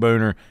races, took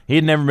Booner. He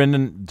had never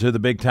been to the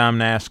big-time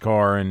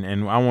NASCAR,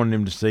 and I wanted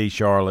him to see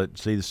Charlotte,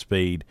 see the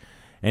speed.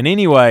 And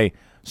anyway,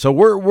 so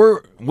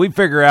we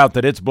figure out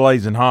that it's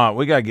blazing hot.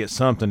 We got to get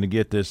something to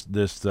get this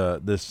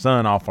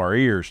sun off our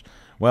ears.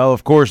 Well,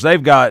 of course,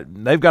 they've got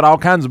all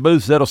kinds of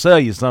booths that'll sell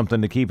you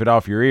something to keep it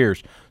off your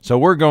ears. So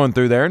we're going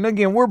through there, and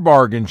again, we're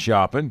bargain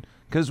shopping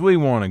because we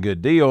want a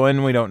good deal,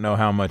 and we don't know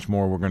how much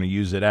more we're going to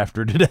use it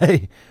after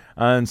today.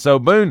 And so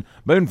Boone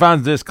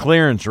finds this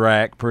clearance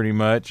rack, pretty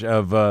much,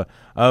 of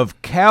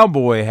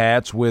cowboy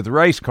hats with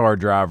race car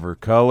driver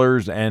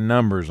colors and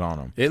numbers on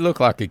them. It looked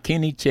like a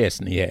Kenny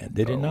Chesney hat,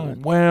 did it not?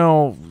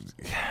 Well,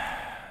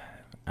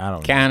 I don't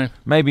know. Kind of.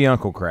 Maybe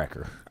Uncle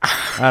Cracker.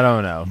 I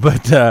don't know,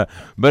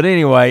 but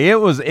anyway,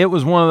 it was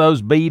one of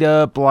those beat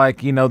up,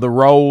 like, the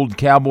rolled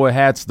cowboy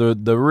hats,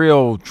 the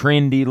real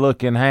trendy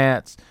looking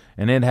hats,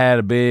 and it had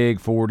a big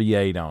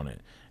 48 on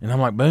it. And I'm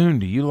like, Boone,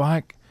 do you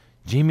like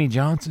Jimmy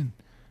Johnson?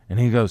 And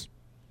he goes,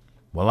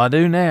 well, I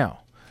do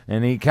now.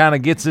 And he kind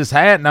of gets this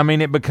hat, and I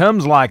mean, it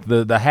becomes like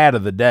the hat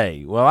of the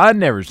day. Well, I'd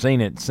never seen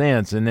it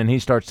since, and then he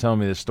starts telling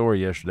me this story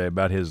yesterday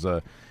about his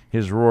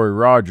Roy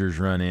Rogers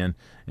run in,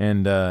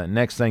 and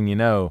next thing you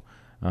know,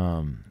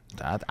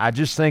 I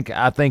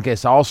think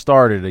it's all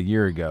started a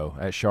year ago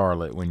at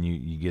Charlotte when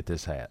you get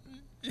this hat.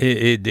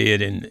 It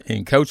did,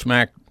 and Coach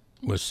Mack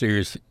was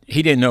serious.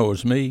 He didn't know it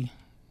was me,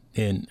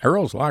 and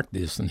Earl's like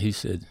this, and he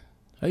said,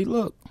 "Hey,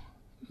 look,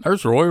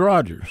 there's Roy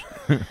Rogers."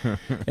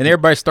 And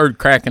everybody started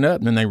cracking up,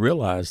 and then they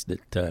realized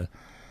that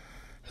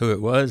who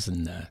it was,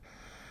 and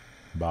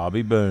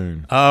Bobby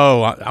Boone.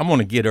 Oh, I'm going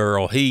to get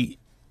Earl. He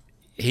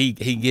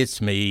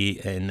gets me,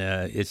 and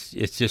it's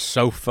just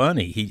so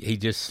funny. He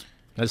just.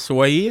 That's the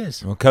way he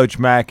is. Well, Coach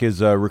Mack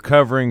is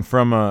recovering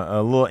from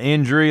a little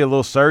injury, a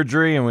little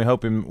surgery, and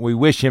we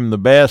wish him the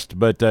best.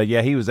 But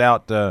yeah, he was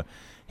out.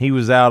 He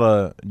was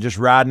out just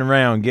riding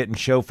around, getting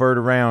chauffeured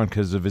around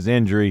because of his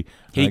injury.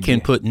 He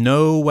can put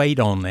no weight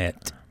on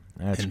that.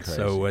 That's and crazy.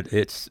 So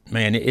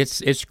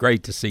it's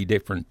great to see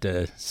different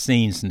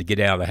scenes and to get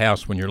out of the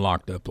house when you're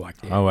locked up like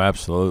that. Oh,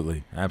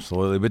 absolutely.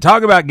 But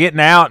talk about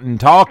getting out and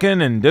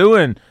talking and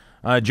doing.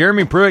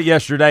 Jeremy Pruitt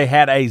yesterday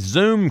had a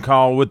Zoom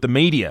call with the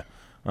media.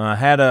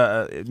 Had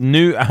a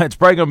new. It's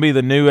probably going to be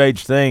the new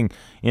age thing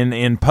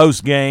in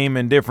post game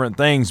and different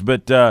things.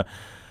 But the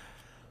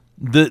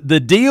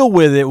deal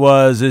with it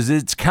is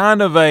it's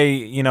kind of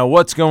a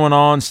what's going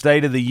on,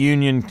 State of the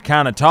Union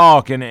kind of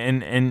talk,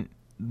 and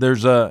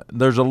there's a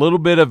little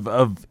bit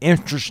of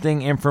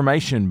interesting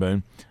information,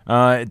 Boone.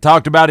 It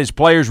talked about his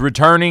players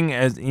returning,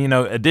 as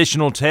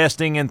additional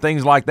testing and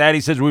things like that.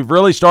 He says we've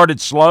really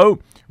started slow,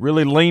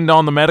 really leaned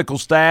on the medical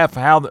staff,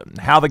 how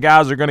the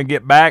guys are going to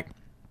get back.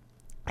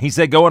 He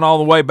said going all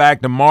the way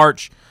back to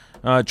March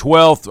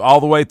 12th all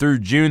the way through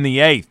June the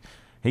 8th.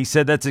 He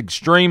said that's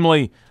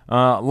extremely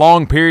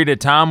long period of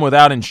time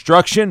without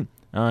instruction.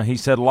 He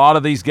said a lot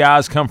of these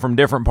guys come from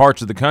different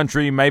parts of the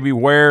country, maybe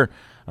where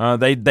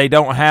they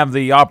don't have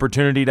the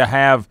opportunity to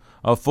have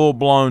a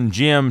full-blown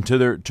gym to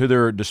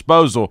their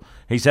disposal.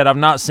 He said, I've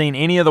not seen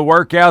any of the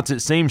workouts. It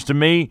seems to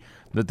me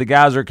that the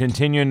guys are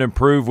continuing to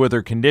improve with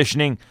their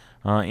conditioning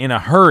in a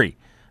hurry.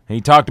 He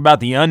talked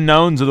about the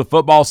unknowns of the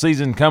football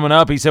season coming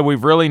up. He said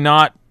we've really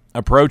not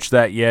approached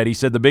that yet. He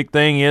said the big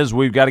thing is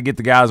we've got to get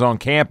the guys on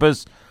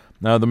campus.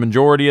 The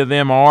majority of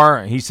them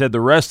are. He said the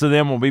rest of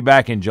them will be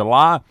back in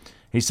July.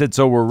 He said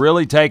so we're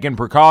really taking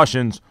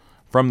precautions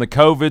from the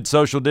COVID,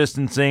 social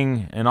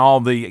distancing, and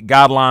all the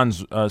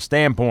guidelines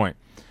standpoint.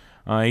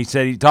 He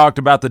said he talked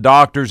about the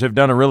doctors have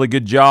done a really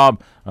good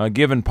job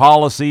giving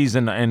policies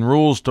and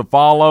rules to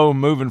follow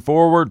moving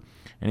forward.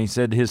 And he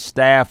said his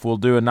staff will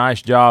do a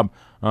nice job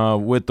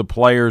with the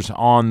players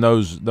on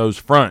those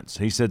fronts.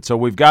 He said, so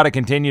we've got to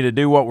continue to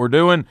do what we're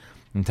doing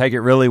and take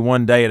it really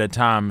one day at a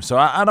time. So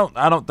I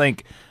don't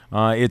think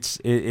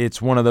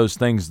it's one of those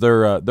things.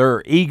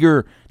 They're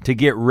eager to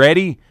get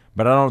ready,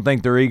 but I don't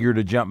think they're eager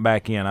to jump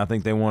back in. I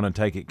think they want to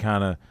take it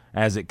kind of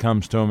as it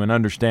comes to them and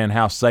understand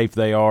how safe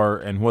they are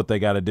and what they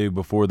got to do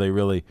before they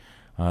really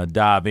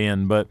dive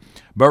in. But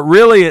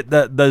really,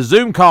 the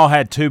Zoom call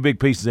had two big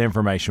pieces of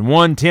information.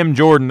 One, Tim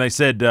Jordan. They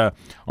said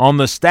on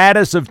the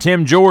status of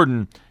Tim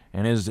Jordan,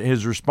 and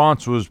his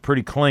response was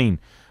pretty clean.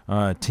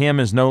 Tim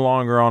is no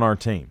longer on our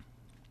team.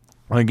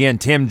 Again,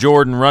 Tim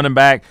Jordan, running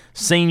back,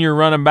 senior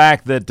running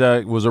back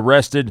that was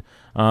arrested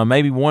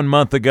maybe 1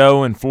 month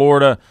ago in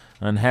Florida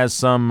and has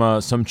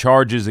some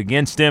charges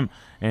against him.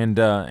 And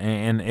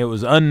it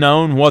was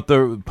unknown what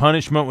the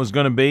punishment was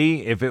going to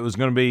be, if it was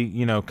going to be,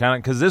 kind of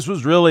 – because this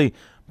was really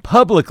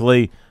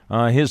publicly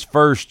his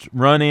first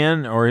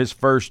run-in or his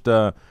first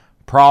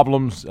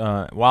problems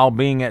while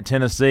being at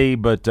Tennessee.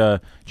 But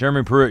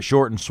Jeremy Pruitt,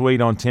 short and sweet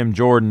on Tim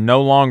Jordan,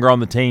 no longer on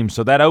the team.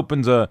 So that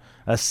opens a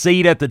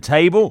seat at the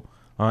table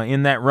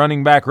in that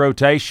running back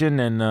rotation,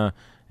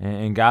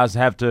 and guys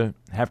have to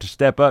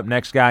step up,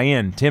 next guy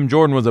in. Tim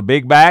Jordan was a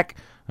big back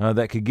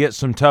that could get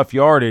some tough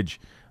yardage.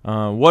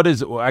 What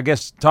is, I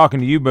guess, talking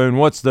to you, Boone,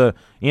 what's the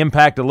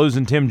impact of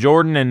losing Tim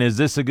Jordan, and is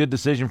this a good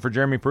decision for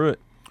Jeremy Pruitt?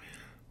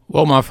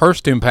 Well, my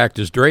first impact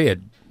is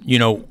dread.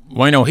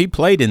 Wayno, he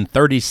played in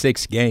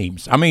 36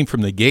 games. I mean,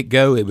 from the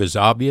get-go, it was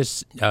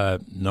obvious.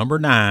 Number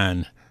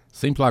 9,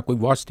 seems like we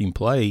watched him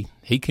play.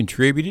 He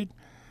contributed.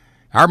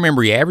 I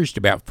remember he averaged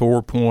about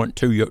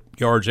 4.2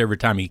 yards every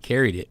time he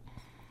carried it.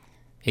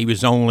 He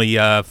was only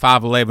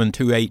 5'11",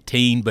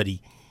 218, but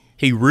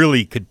he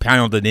really could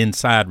pound it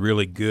inside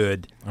really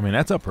good. I mean,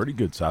 that's a pretty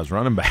good size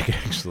running back,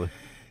 actually.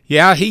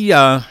 Yeah,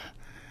 he'll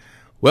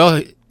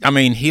belong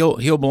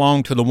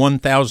to the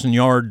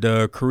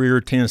 1,000-yard career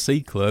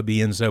Tennessee club.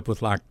 He ends up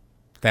with like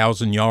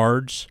 1,000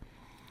 yards.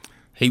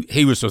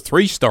 He was a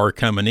 3-star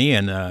coming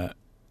in.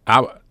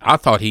 I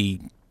thought he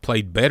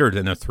played better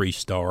than a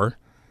 3-star.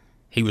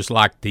 He was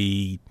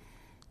the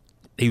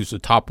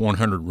top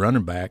 100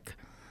 running back,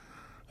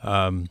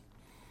 90th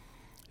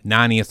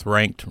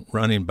ranked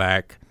running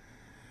back.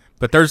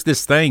 But there's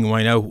this thing,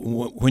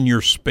 when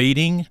you're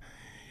speeding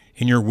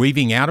and you're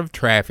weaving out of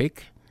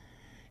traffic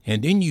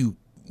and then you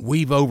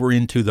weave over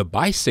into the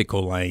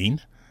bicycle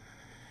lane,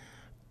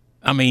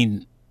 I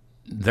mean,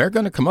 they're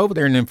going to come over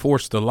there and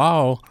enforce the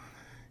law,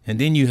 and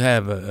then you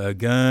have a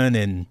gun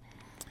and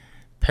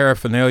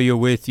paraphernalia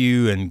with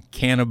you and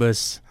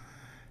cannabis.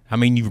 I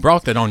mean, you've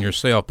brought that on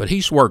yourself, but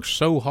he's worked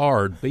so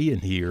hard being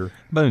here.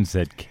 Boone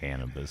said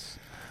cannabis.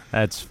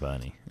 That's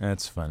funny.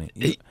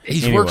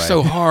 He's worked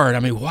so hard. I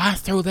mean, why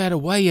throw that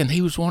away? And he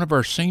was one of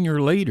our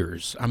senior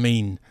leaders. I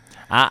mean,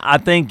 I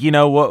think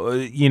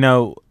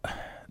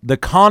the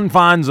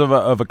confines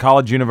of a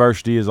college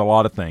university is a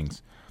lot of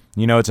things.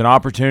 It's an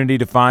opportunity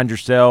to find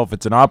yourself.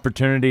 It's an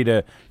opportunity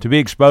to be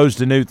exposed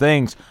to new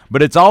things.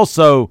 But it's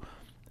also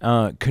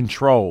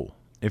control.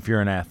 If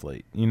you're an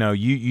athlete, you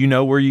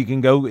know where you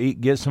can go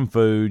get some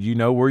food. You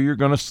know where you're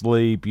going to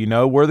sleep. You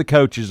know where the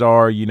coaches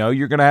are. You know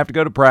you're going to have to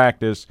go to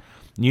practice.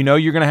 You know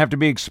you're going to have to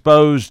be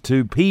exposed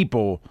to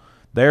people.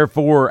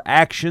 Therefore,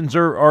 actions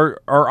are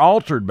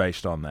altered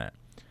based on that.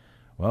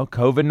 Well,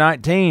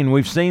 COVID-19,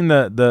 we've seen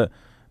the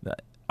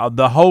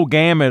whole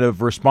gamut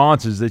of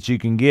responses that you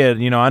can get.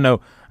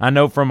 I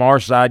know from our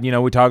side,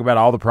 we talk about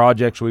all the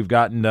projects we've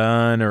gotten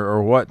done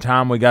or what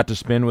time we got to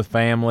spend with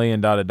family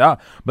and da-da-da.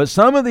 But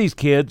some of these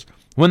kids,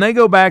 when they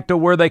go back to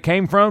where they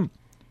came from,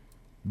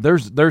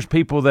 there's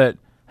people that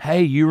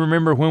hey, you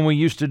remember when we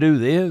used to do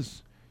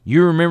this?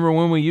 You remember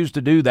when we used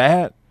to do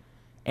that?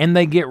 And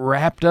they get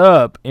wrapped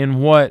up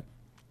in what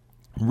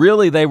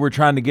really they were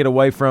trying to get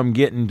away from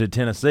getting to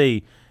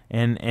Tennessee,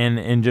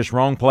 and just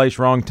wrong place,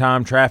 wrong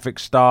time, traffic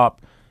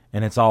stop,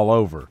 and it's all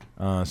over.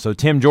 So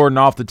Tim Jordan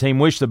off the team.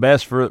 Wish the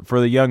best for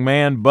the young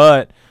man,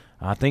 but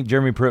I think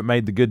Jeremy Pruitt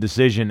made the good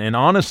decision. And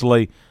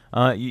honestly,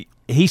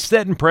 he's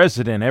setting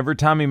precedent every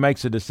time he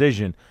makes a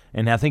decision,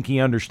 and I think he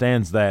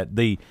understands that.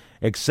 The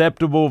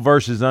acceptable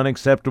versus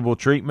unacceptable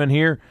treatment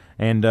here,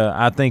 and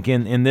I think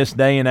in this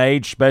day and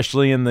age,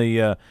 especially in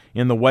the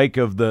wake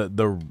of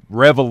the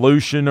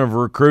revolution of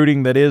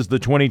recruiting that is the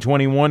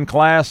 2021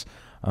 class,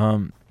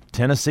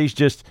 Tennessee's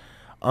just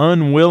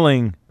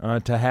unwilling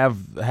to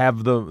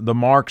have the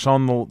marks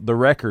on the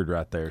record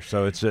right there.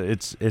 So it's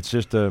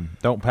just a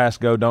don't pass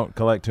go, don't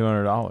collect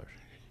 $200.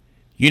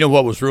 You know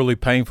what was really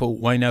painful,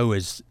 Wayno,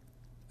 is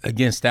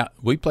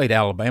we played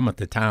Alabama at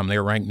the time. They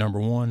were ranked number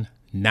 1,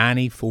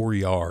 94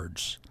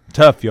 yards.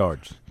 Tough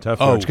yards,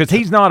 because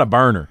he's not a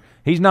burner.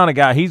 He's not a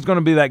guy. He's going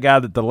to be that guy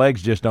that the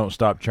legs just don't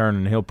stop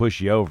churning, and he'll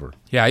push you over.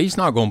 Yeah, he's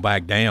not going to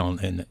back down,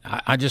 and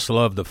I just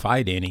love the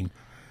fight in him.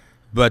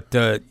 But,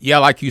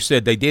 like you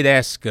said, they did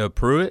ask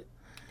Pruitt.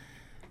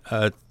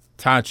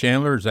 Ty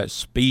Chandler is that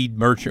speed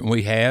merchant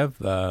we have.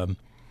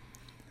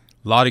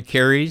 Lot of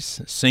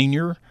carries,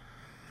 senior.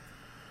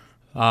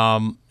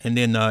 And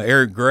then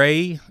Eric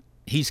Gray,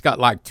 he's got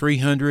like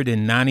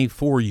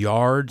 394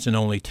 yards in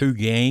only 2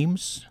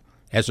 games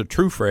as a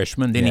true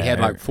freshman. Then he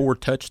had like 4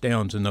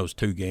 touchdowns in those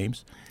 2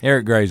 games.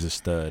 Eric Gray's a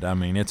stud. I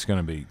mean, it's going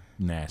to be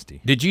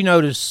nasty. Did you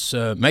notice,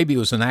 maybe it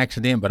was an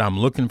accident, but I'm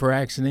looking for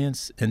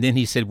accidents, and then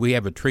he said we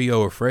have a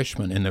trio of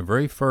freshmen, and the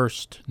very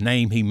first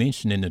name he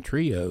mentioned in the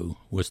trio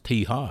was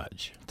T.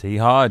 Hodge. T.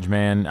 Hodge,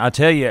 man. I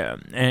tell you,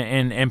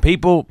 and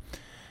people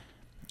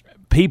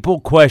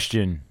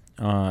question,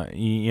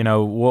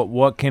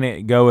 what can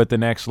it go at the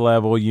next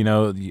level,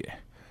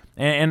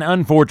 and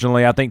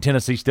unfortunately, I think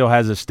Tennessee still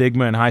has a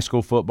stigma in high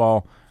school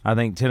football. I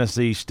think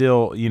Tennessee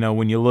still,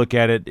 when you look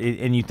at it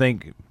and you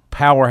think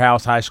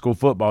powerhouse high school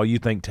football, you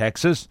think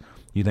Texas,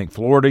 you think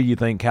Florida, you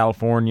think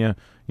California,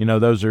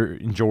 those are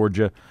in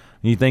Georgia,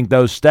 you think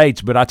those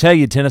states. But I tell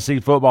you, Tennessee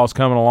football is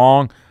coming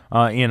along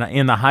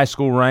in the high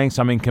school ranks.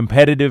 I mean,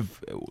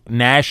 competitive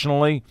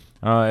nationally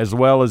as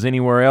well as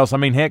anywhere else. I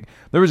mean, heck,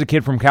 there was a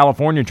kid from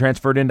California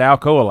transferred into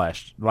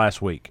Alcoa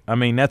last week. I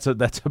mean, that's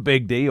a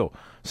big deal.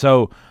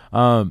 So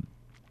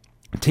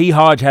T.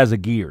 Hodge has a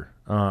gear.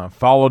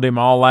 Followed him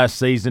all last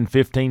season,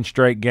 15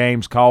 straight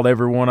games, called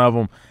every one of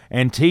them.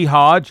 And T.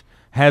 Hodge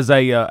has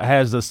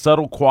a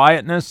subtle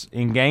quietness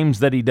in games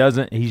that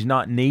he's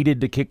not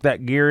needed to kick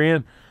that gear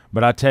in.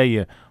 But I tell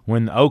you,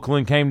 when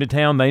Oakland came to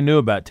town, they knew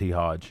about T.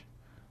 Hodge.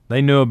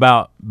 They knew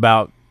about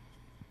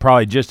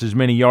probably just as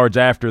many yards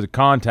after the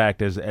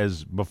contact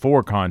as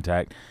before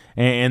contact.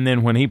 And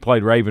then when he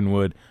played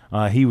Ravenwood,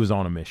 he was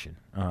on a mission.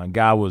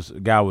 Guy was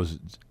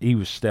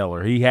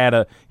stellar. He had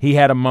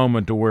a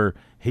moment to where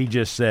he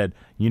just said,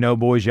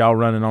 boys, y'all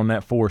running on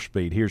that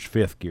 4-speed. Here's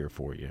 5th gear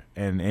for you.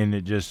 And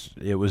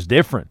it was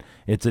different.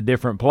 It's a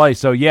different play.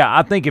 So, yeah,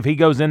 I think if he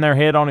goes in there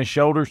head on his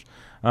shoulders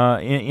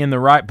in the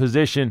right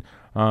position,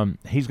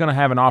 he's going to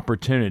have an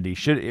opportunity.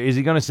 Is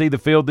he going to see the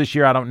field this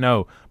year? I don't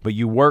know. But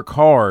you work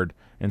hard,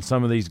 and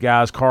some of these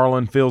guys,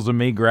 Carlin, Fields, and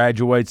me,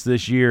 graduates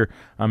this year.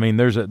 I mean,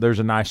 there's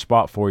a nice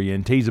spot for you.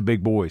 And T's a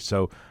big boy.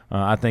 So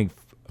I think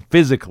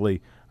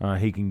physically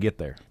he can get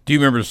there. Do you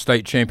remember the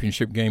state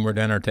championship game? We're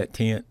down there at that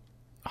tent,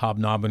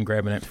 hobnobbing,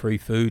 grabbing that free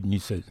food, and you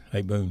said,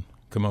 hey, Boone,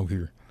 come over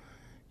here.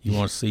 You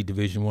want to see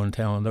Division I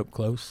talent up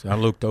close? I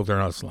looked over there,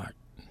 and I was like,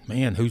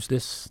 man, who's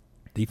this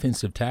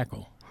defensive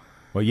tackle?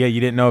 Well, yeah,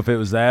 you didn't know if it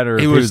was that or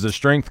if it was the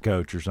strength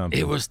coach or something.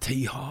 It was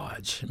T.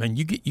 Hodge. I mean,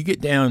 you get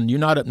down, you're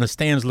not up in the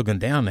stands looking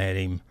down at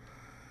him.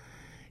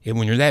 And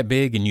when you're that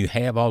big and you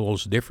have all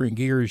those different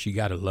gears, you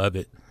got to love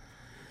it.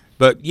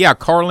 But, yeah,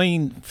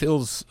 Carlin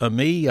feels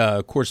me.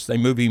 Of course, they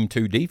move him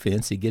to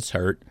defense. He gets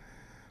hurt.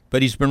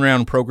 But he's been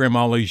around the program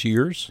all these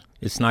years.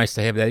 It's nice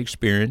to have that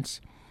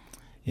experience.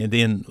 And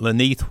then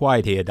Laneith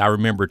Whitehead, I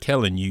remember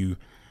telling you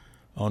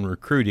on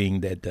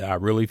recruiting that I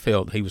really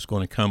felt he was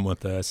going to come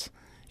with us,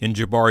 in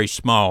Jabari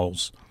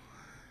Smalls.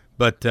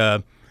 But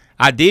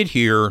I did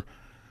hear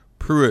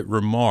Pruitt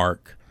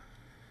remark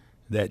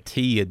that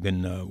T had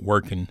been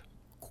working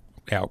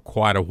out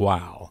quite a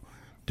while,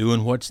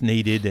 doing what's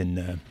needed.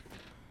 And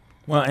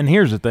well, and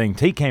here's the thing.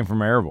 T came from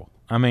Maryville.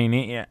 I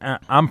mean,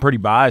 I'm pretty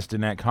biased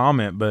in that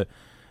comment, but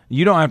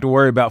you don't have to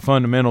worry about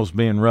fundamentals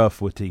being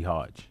rough with T.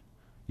 Hodge.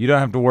 You don't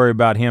have to worry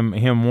about him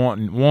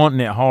wanting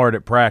it hard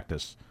at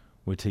practice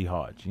with T.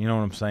 Hodge. You know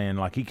what I'm saying?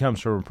 Like, he comes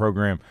from a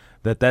program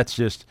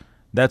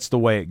that's the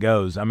way it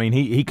goes. I mean,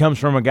 he comes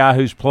from a guy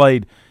who's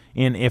played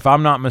in, if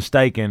I'm not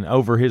mistaken,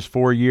 over his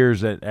 4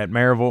 years at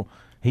Maryville,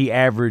 he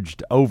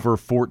averaged over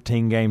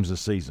 14 games a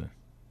season.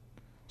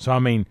 So, I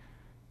mean,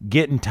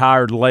 getting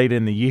tired late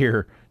in the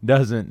year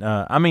doesn't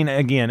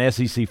again,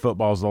 SEC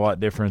football is a lot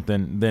different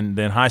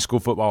than high school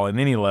football at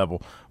any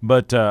level.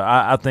 But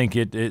I think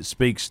it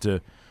speaks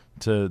to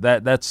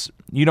that's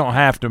you don't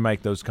have to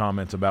make those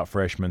comments about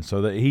freshmen,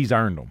 so that he's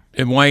earned them.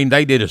 And Wayne,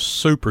 they did a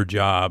super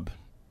job.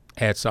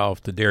 Hats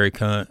off to Derek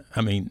Hunt.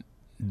 I mean,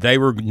 they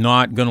were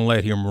not going to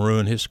let him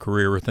ruin his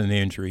career with an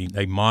injury.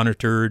 They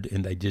monitored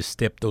and they just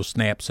stepped those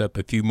snaps up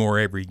a few more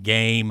every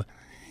game.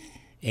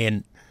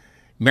 And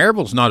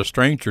Maryville's not a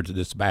stranger to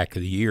this back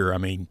of the year. I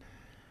mean,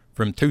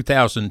 from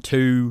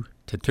 2002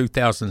 to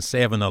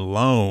 2007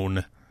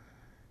 alone,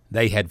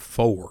 they had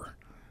 4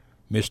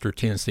 Mr.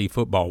 Tennessee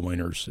football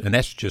winners, and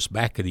that's just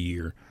back of the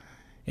year.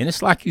 And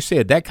it's like you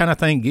said, that kind of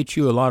thing gets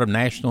you a lot of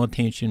national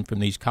attention from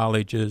these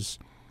colleges.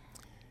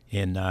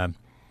 And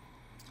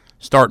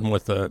starting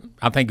with,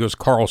 I think it was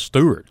Carl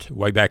Stewart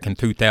way back in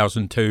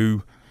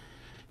 2002.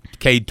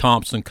 Cade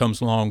Thompson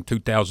comes along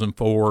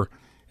 2004.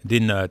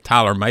 Then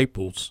Tyler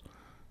Maples,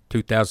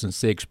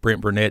 2006.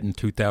 Brent Burnett in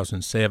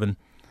 2007.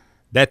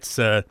 That's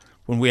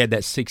when we had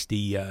that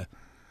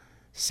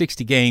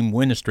 60-game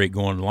winning streak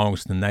going, the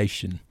longest in the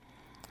nation.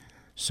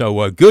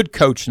 So good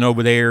coaching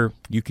over there.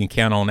 You can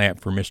count on that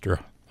for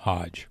Mr.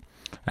 Hodge.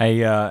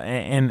 Hey,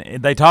 and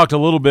they talked a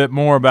little bit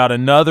more about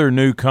another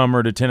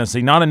newcomer to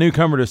Tennessee, not a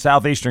newcomer to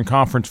Southeastern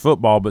Conference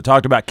football, but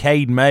talked about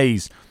Cade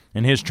Mays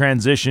and his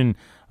transition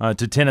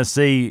to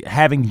Tennessee,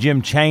 having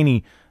Jim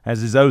Chaney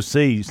as his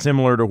OC,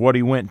 similar to what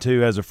he went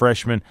to as a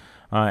freshman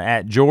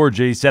at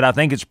Georgia. He said, I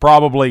think it's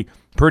probably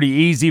pretty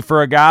easy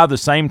for a guy, the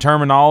same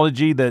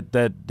terminology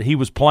that he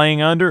was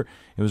playing under.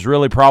 It was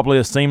really probably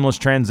a seamless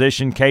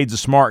transition. Cade's a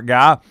smart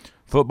guy.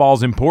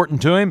 Football's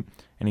important to him,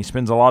 and he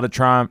spends a lot of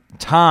time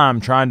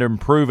trying to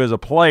improve as a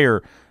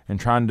player and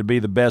trying to be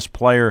the best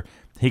player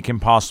he can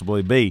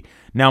possibly be.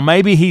 Now,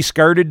 maybe he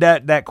skirted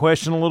that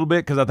question a little bit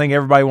because I think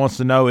everybody wants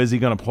to know, is he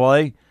going to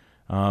play?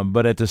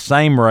 But at the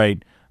same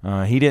rate,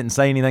 he didn't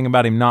say anything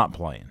about him not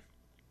playing.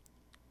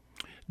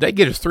 They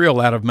get a thrill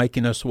out of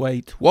making us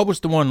wait. What was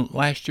the one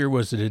last year?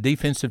 Was it a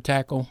defensive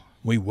tackle?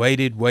 We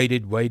waited,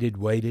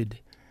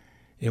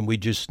 and we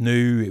just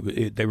knew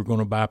they were going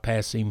to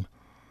bypass him,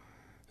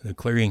 the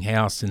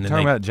clearinghouse. And then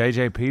talking about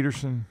J.J.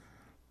 Peterson?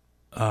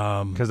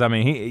 Because, I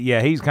mean,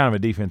 he's kind of a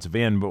defensive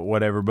end, but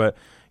whatever. But,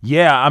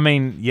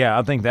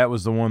 I think that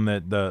was the one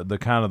that the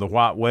kind of the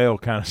white whale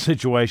kind of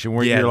situation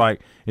where you're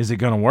like, is it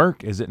going to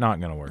work? Is it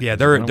not going to work? Yeah,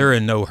 they're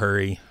in no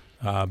hurry.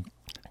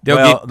 They'll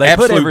get they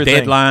absolute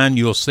deadline.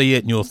 You'll see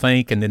it and you'll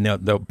think, and then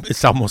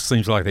it almost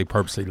seems like they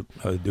purposely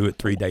do it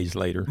 3 days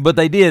later. But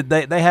they did.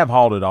 They have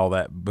halted all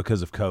that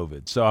because of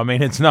COVID. So I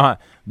mean, it's not.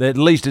 At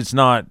least it's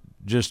not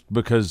just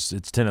because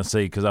it's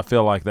Tennessee. Because I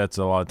feel like that's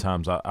a lot of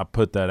times I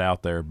put that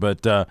out there.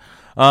 But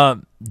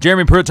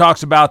Jeremy Pruitt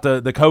talks about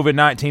the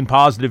COVID-19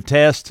 positive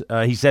test.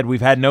 He said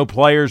we've had no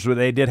players.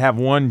 They did have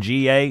one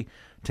GA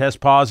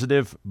test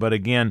positive, but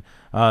again,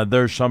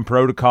 there's some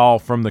protocol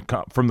from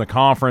the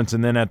conference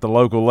and then at the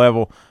local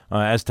level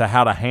as to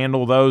how to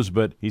handle those.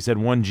 But he said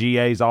one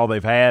GA is all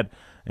they've had,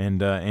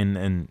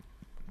 and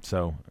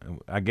so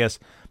I guess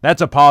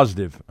that's a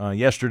positive.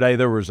 Yesterday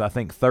there was, I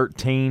think,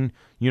 13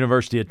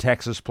 University of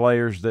Texas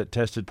players that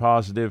tested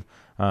positive.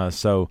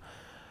 So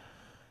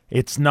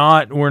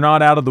we're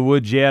not out of the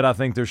woods yet. I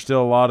think there's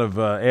still a lot of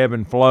ebb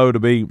and flow to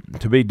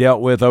be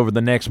dealt with over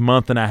the next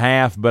month and a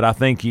half. But I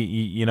think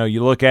you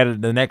look at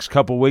it, the next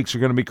couple of weeks are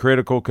going to be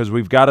critical because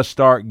we've got to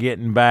start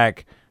getting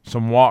back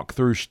some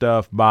walkthrough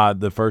stuff by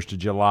the 1st of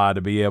July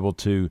to be able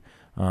to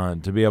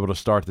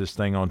start this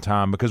thing on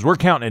time, because we're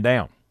counting it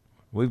down.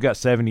 We've got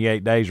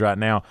 78 days right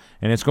now,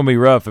 and it's going to be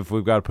rough if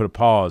we've got to put a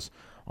pause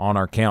on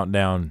our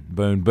countdown,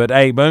 Boone. But,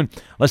 hey, Boone,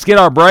 let's get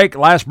our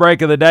last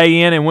break of the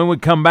day in, and when we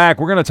come back,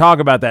 we're going to talk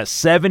about that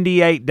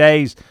 78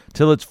 days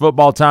till it's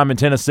football time in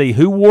Tennessee.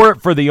 Who wore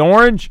it for the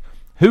Orange?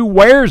 Who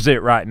wears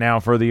it right now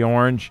for the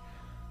Orange?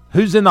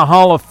 Who's in the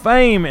Hall of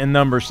Fame in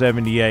number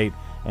 78?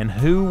 And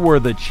who were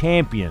the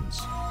champions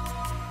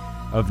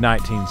of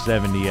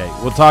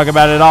 1978? We'll talk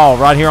about it all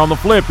right here on The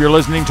Flip. You're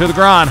listening to The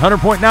Grind,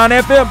 100.9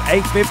 FM,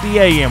 850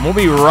 AM. We'll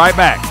be right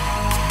back.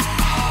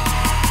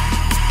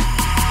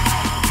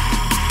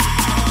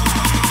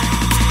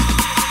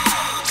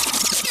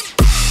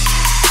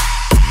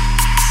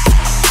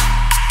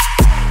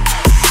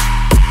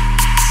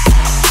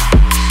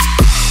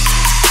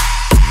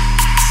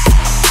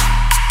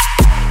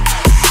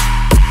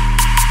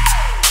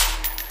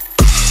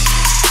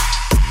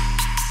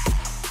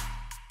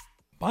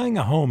 Buying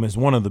a home is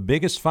one of the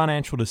biggest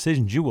financial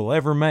decisions you will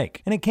ever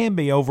make, and it can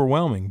be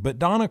overwhelming, but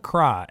Donna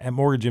Cry at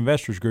Mortgage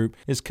Investors Group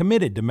is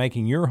committed to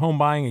making your home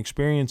buying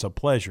experience a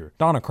pleasure.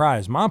 Donna Cry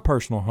is my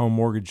personal home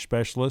mortgage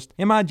specialist.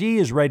 MIG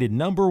is rated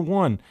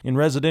 #1 in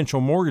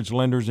residential mortgage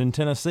lenders in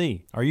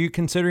Tennessee. Are you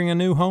considering a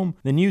new home?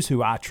 Then use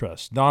who I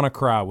trust, Donna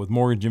Cry with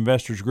Mortgage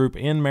Investors Group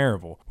in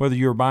Maryville. Whether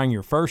you're buying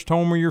your first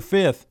home or your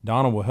fifth,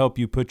 Donna will help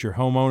you put your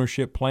home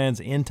ownership plans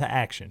into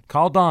action.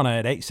 Call Donna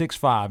at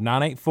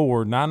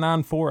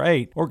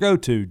 865-984-9948 or go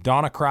to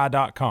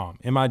donnacry.com.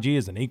 MIG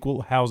is an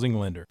equal housing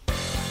lender.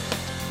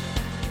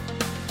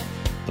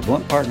 The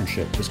Blount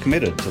Partnership is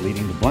committed to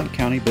leading the Blount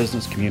County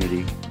business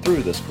community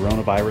through this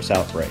coronavirus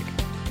outbreak.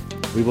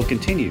 We will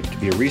continue to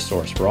be a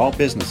resource for all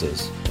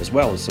businesses, as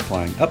well as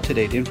supplying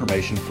up-to-date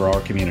information for our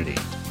community.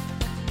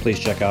 Please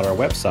check out our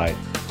website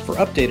for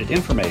updated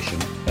information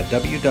at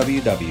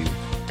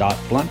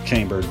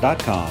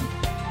www.bluntchamber.com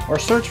or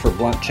search for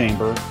Blunt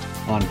Chamber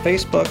on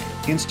Facebook,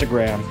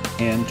 Instagram,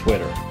 and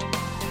Twitter.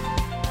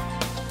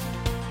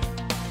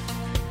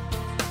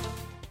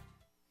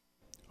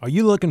 Are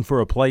you looking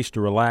for a place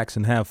to relax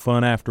and have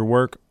fun after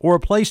work, or a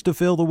place to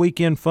fill the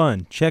weekend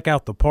fun? Check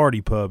out the Party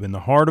Pub in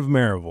the heart of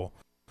Maryville.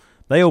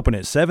 They open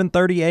at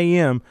 7:30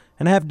 a.m.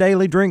 and have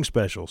daily drink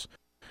specials.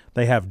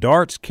 They have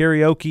darts,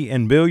 karaoke,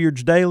 and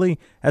billiards daily,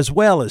 as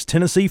well as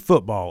Tennessee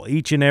football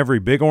each and every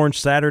Big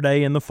Orange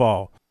Saturday in the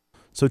fall.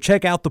 So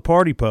check out the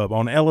Party Pub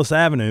on Ellis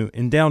Avenue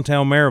in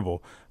downtown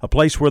Maryville, a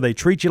place where they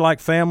treat you like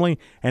family,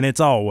 and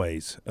it's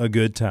always a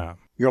good time.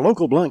 Your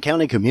local Blount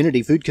County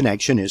Community Food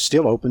Connection is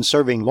still open,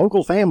 serving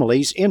local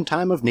families in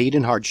time of need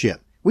and hardship.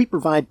 We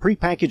provide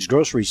prepackaged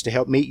groceries to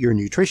help meet your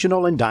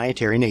nutritional and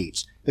dietary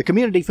needs. The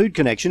Community Food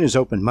Connection is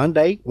open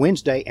Monday,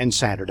 Wednesday, and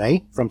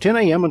Saturday from 10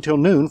 a.m. until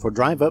noon for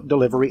drive-up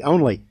delivery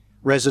only.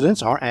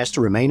 Residents are asked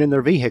to remain in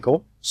their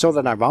vehicle so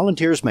that our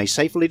volunteers may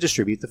safely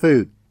distribute the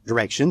food.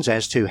 Directions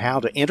as to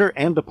how to enter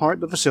and depart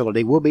the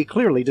facility will be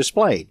clearly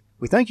displayed.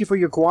 We thank you for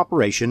your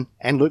cooperation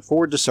and look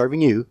forward to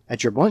serving you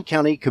at your Blount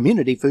County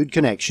Community Food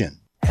Connection.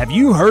 Have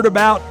you heard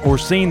about or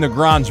seen the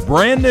Grind's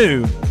brand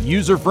new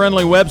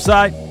user-friendly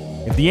website?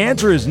 If the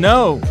answer is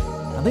no,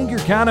 I think you're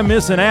kind of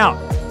missing out.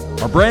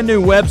 Our brand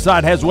new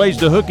website has ways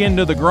to hook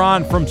into the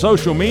Grind from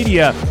social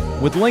media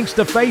with links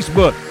to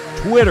Facebook,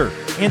 Twitter,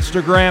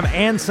 Instagram,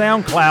 and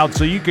SoundCloud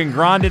so you can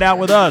grind it out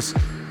with us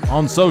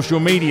on social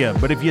media.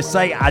 But if you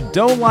say, I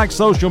don't like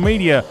social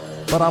media,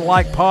 but I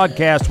like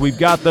podcasts, we've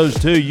got those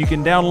too. You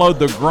can download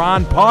the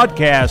Grind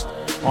podcast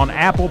on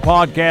Apple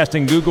Podcast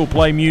and Google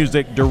Play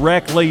Music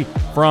directly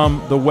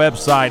from the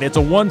website. It's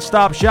a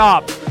one-stop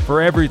shop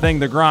for everything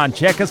The Grind.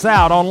 Check us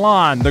out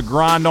online,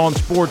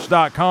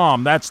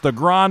 thegrindonsports.com. That's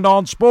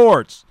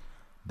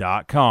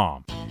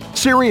thegrindonsports.com.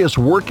 Serious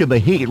work in the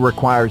heat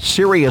requires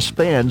serious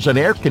fans and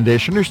air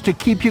conditioners to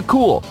keep you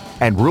cool.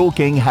 And Rural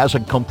King has a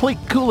complete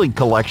cooling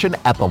collection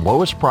at the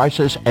lowest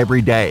prices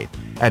every day.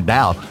 And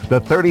now, the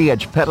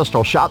 30-inch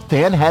pedestal shop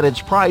fan had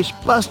its price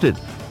busted.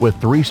 With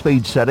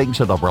 3-speed settings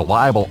and a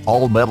reliable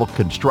all-metal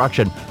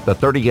construction, the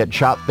 30-inch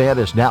shop fan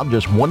is now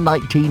just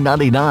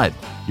 $119.99.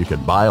 You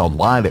can buy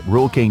online at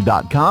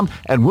RuralKing.com,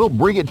 and we'll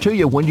bring it to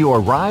you when you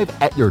arrive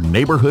at your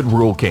neighborhood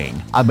Rural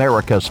King,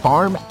 America's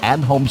farm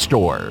and home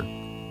store.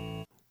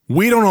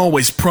 We don't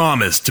always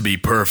promise to be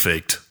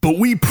perfect, but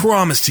we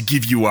promise to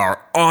give you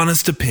our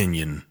honest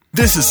opinion.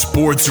 This is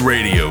Sports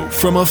Radio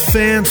from a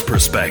fan's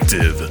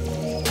perspective.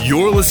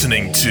 You're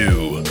listening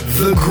to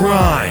The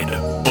Grind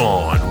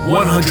on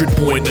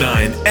 100.9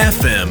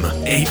 FM,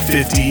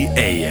 850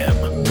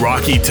 AM,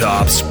 Rocky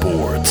Top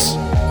Sports.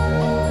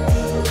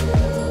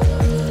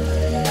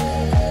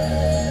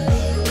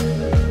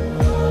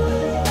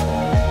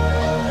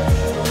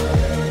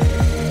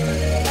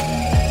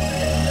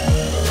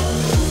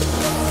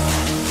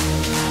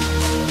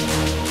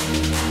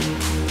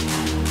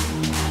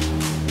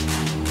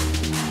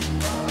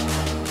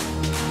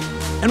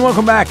 And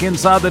welcome back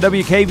inside the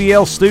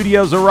WKVL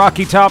studios of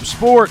Rocky Top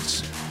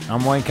Sports.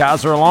 I'm Wayne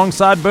Kaiser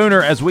alongside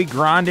Booner as we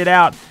grind it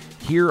out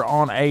here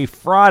on a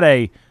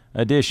Friday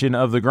edition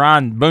of The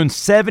Grind. Boone,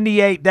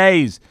 78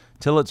 days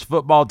till it's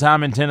football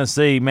time in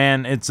Tennessee.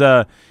 Man, it's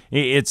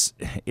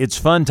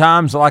fun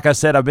times. Like I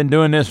said, I've been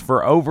doing this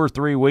for over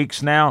 3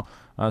 weeks now.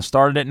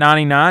 Started at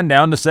 99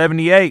 down to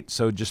 78.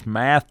 So just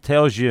math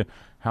tells you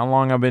how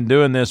long I've been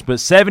doing this. But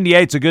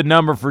 78's a good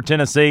number for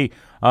Tennessee.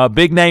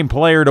 Big name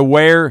player to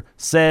wear,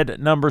 said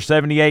number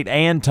 78,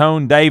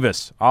 Antone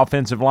Davis,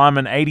 offensive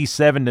lineman,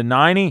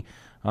 87-90.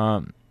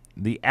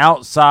 The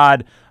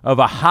outside of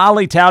a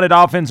highly touted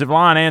offensive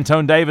line,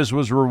 Antone Davis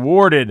was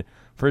rewarded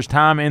for his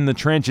time in the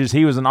trenches.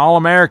 He was an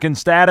All-American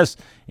status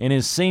in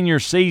his senior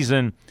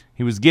season.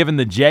 He was given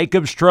the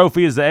Jacobs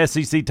Trophy as the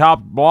SEC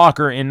top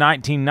blocker in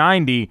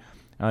 1990.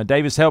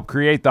 Davis helped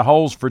create the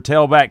holes for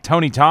tailback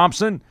Tony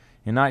Thompson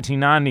in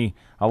 1990,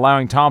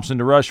 allowing Thompson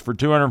to rush for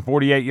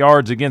 248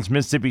 yards against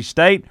Mississippi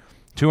State,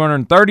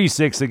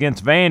 236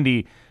 against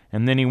Vandy,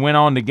 and then he went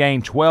on to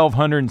gain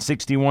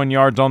 1,261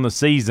 yards on the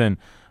season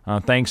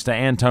thanks to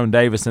Antone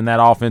Davis and that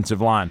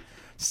offensive line.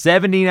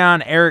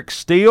 79, Eric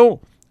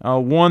Steele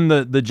won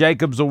the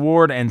Jacobs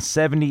Award, and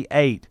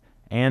 78,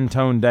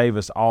 Antone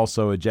Davis,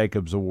 also a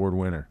Jacobs Award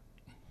winner.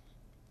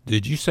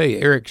 Did you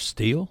say Eric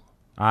Steele?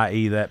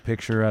 I.e. that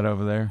picture right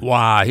over there.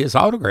 Why, his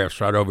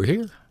autograph's right over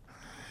here.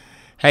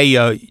 Hey,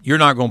 you're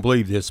not going to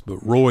believe this,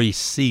 but Roy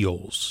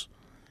Seals.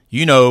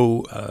 You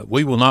know,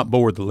 we will not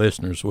bore the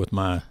listeners with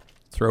my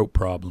throat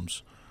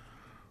problems.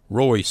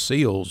 Roy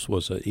Seals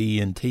was an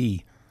ENT.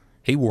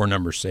 He wore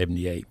number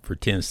 78 for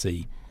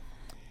Tennessee.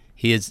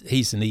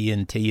 He's an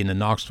ENT in the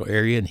Knoxville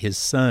area, and his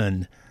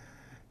son,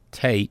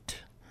 Tate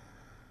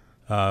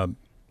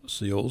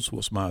Seals,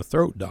 was my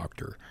throat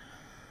doctor.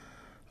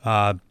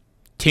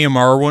 Tim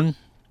Irwin,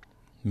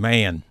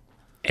 man,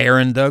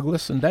 Aaron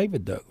Douglas and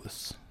David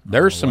Douglas.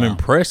 There's some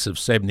impressive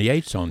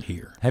 78s on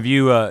here. Have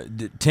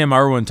you Tim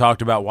Irwin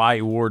talked about why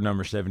he wore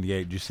number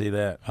 78. Did you see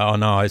that? Oh,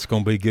 no, it's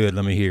going to be good.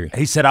 Let me hear it.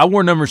 He said, I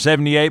wore number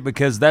 78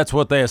 because that's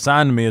what they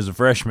assigned to me as a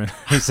freshman.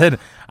 He said,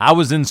 I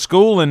was in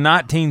school in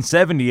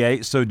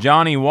 1978, so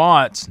Johnny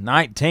Watts,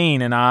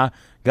 19, and I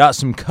got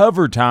some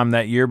cover time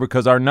that year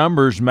because our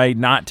numbers made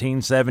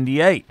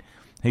 1978.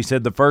 He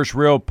said the first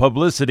real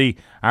publicity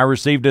I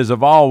received as a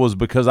Vol was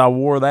because I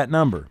wore that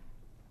number.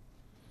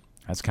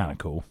 That's kind of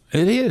cool.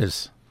 It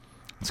is.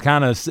 It's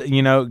kind of,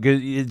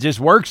 it just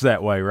works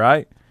that way,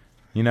 right?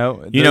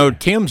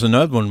 Tim's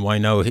another one,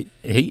 Wayno.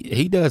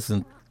 He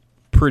doesn't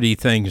pretty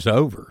things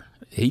over.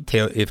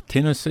 If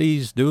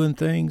Tennessee's doing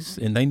things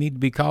and they need to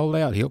be called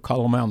out, he'll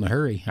call them out in a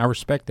hurry. I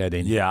respect that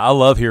in him. Yeah, I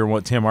love hearing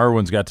what Tim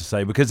Irwin's got to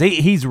say because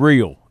he's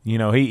real. He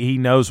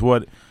knows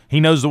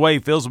the way he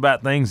feels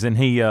about things, and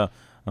he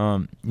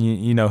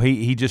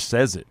just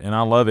says it, and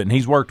I love it. And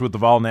he's worked with the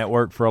Vol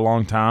Network for a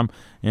long time,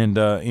 and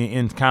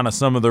in kind of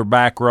some of their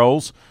back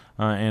roles.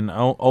 And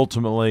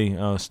ultimately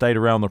stayed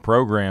around the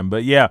program.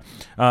 But, yeah,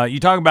 you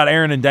talk about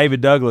Aaron and David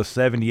Douglas,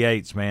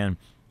 78s, man.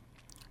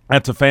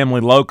 That's a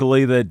family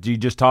locally that you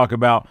just talk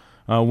about.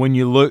 When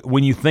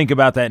you think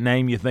about that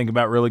name, you think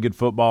about really good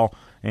football,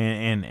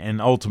 and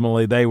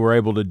ultimately they were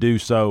able to do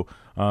so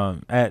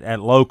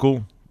at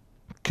local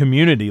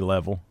community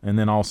level and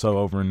then also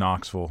over in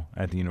Knoxville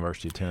at the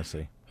University of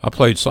Tennessee. I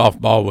played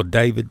softball with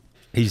David.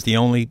 He's the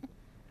only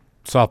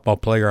softball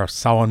player I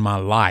saw in my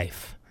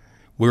life.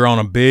 We were on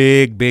a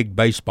big, big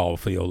baseball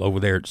field over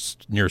there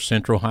near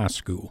Central High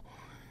School.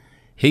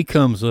 He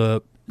comes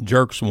up,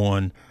 jerks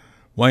one.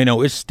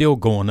 Wayno, it's still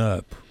going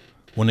up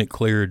when it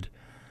cleared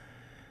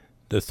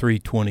the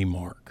 320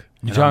 mark.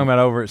 You talking about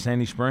over at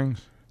Sandy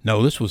Springs?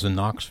 No, this was in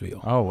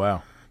Knoxville. Oh,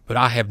 wow. But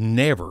I have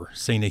never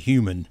seen a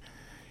human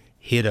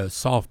hit a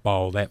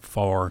softball that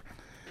far.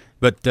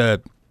 But,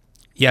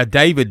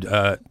 David,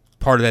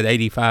 part of that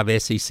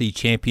 85 SEC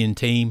champion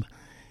team,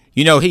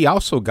 he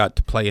also got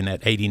to play in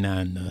that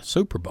 89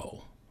 Super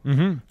Bowl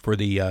for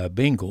the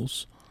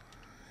Bengals.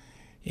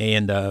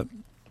 And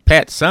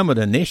Pat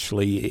Summitt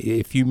initially,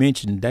 if you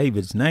mentioned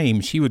David's name,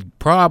 she would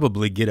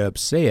probably get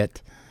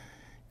upset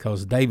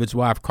because David's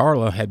wife,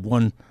 Carla, had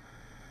one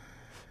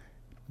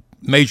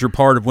major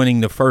part of winning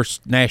the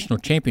first national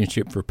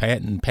championship for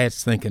Pat, and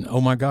Pat's thinking,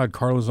 oh, my God,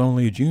 Carla's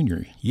only a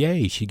junior.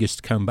 Yay, she gets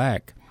to come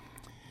back.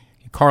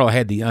 Carla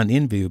had the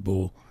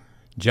unenviable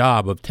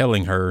job of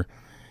telling her,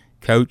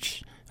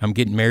 Coach, I'm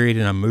getting married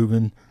and I'm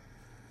moving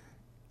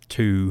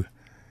to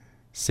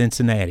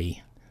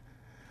Cincinnati.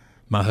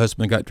 My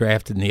husband got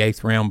drafted in the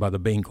 8th round by the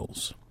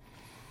Bengals.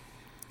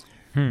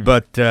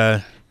 But,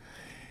 and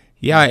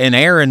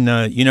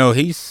Aaron,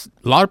 he's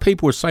 – a lot of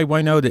people would say,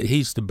 Wayno, that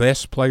he's the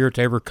best player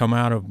to ever come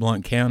out of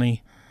Blount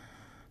County.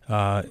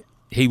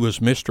 He was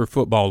Mr.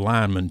 Football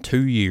Lineman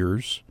 2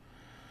 years,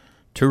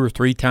 2 or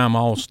 3-time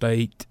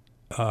All-State,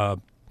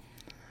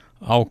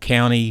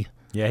 All-County.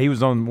 Yeah, he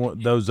was on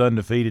those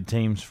undefeated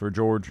teams for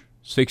George.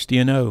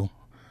 60-0.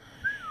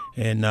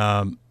 And,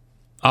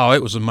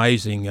 it was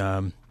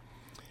amazing.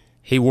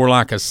 He wore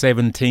like a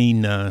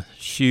 17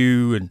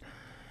 shoe. And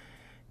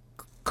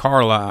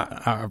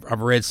Carla,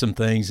 I've read some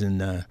things,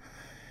 and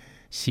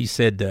she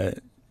said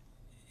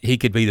he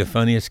could be the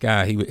funniest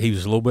guy. He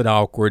was a little bit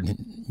awkward.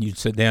 You'd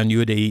sit down, you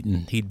would eat,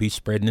 and he'd be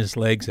spreading his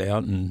legs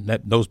out. And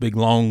those big,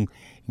 long,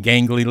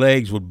 gangly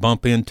legs would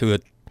bump into a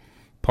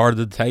part of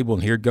the table,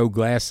 and here'd go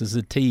glasses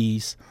of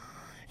teas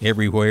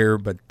everywhere.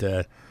 But,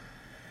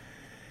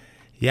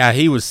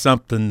 he was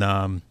something.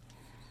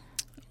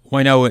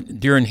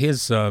 During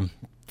his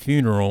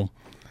funeral,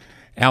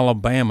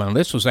 Alabama, and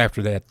this was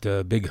after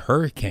that big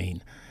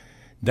hurricane,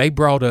 they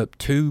brought up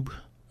 2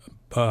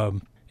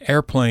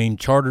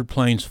 chartered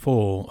planes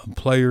full of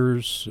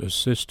players,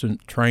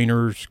 assistant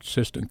trainers,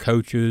 assistant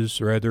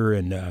coaches, rather,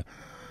 and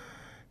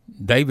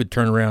David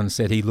turned around and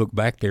said he looked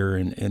back there,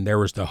 and there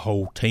was the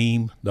whole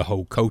team, the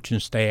whole coaching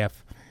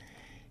staff.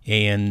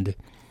 And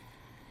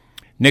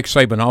Nick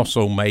Saban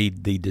also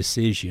made the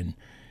decision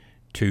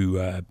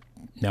to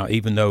now,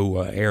 even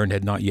though Aaron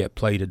had not yet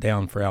played it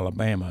down for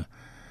Alabama,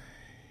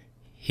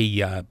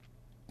 he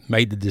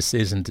made the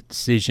decision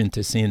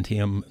to send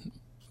him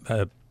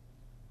a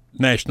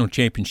national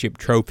championship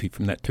trophy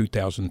from that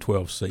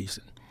 2012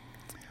 season.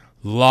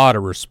 A lot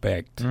of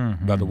respect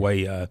by the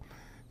way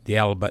the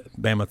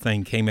Alabama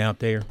thing came out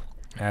there.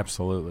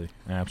 Absolutely,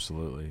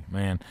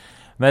 man.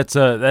 That's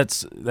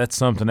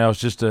something else.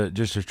 Just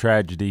a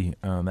tragedy.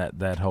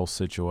 That whole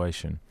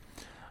situation.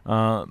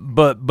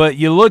 But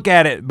you look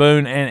at it,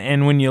 Boone,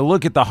 and when you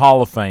look at the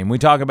Hall of Fame, we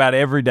talk about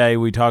every day.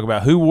 We talk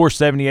about who wore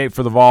 78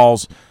 for the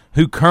Vols,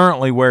 who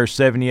currently wears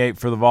 78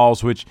 for the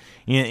Vols, which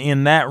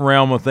in that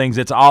realm of things,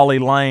 it's Ollie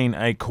Lane,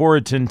 a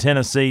Corrigan,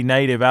 Tennessee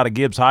native out of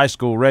Gibbs High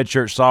School,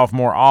 redshirt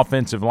sophomore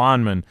offensive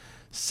lineman,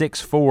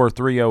 6'4",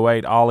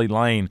 308. Ollie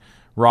Lane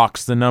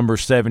rocks the number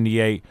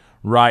 78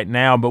 right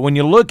now. But when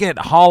you look at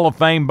Hall of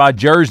Fame by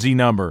jersey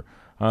number,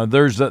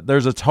 there's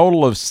a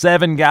total of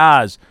 7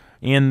 guys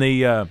in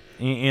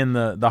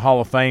the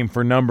Hall of Fame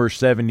for number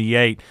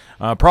 78.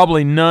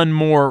 Probably none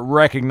more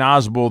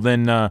recognizable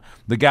than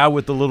the guy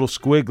with the little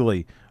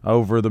squiggly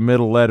over the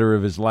middle letter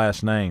of his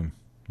last name.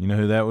 You know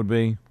who that would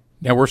be?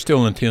 Now we're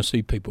still in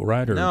Tennessee, people,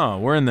 right? Or no,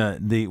 we're in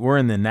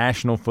the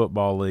National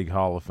Football League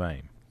Hall of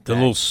Fame. The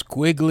little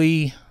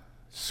squiggly.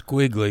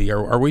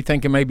 Are we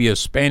thinking maybe a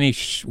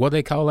Spanish? What do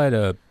they call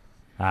that?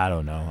 I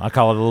don't know. I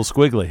call it a little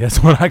squiggly.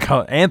 That's what I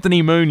call it.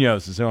 Anthony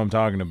Munoz is who I'm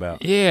talking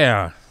about.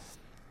 Yeah,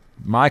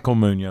 Michael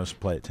Munoz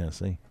played at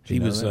Tennessee. He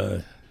was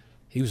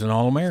an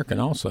All-American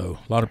also.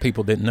 A lot of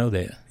people didn't know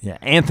that. Yeah,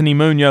 Anthony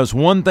Munoz.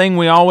 One thing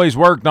we always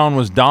worked on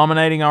was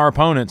dominating our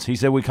opponents. He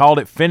said we called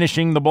it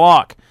finishing the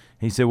block.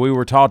 He said we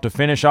were taught to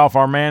finish off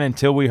our man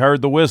until we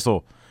heard the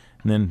whistle.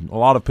 And then a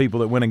lot of people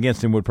that went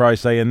against him would probably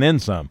say, and then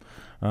some,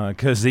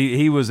 because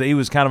he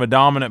was kind of a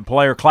dominant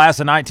player.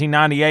 Class of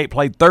 1998,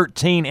 played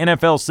 13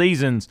 NFL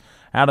seasons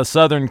out of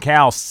Southern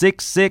Cal,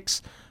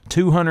 6'6",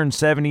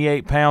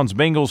 278 pounds.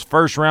 Bengals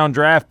first-round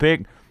draft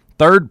pick,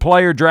 third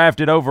player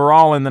drafted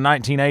overall in the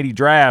 1980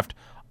 draft,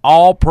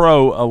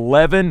 All-Pro,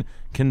 11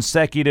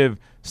 consecutive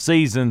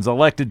seasons,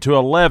 elected to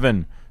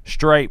 11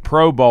 straight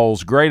Pro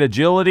Bowls. Great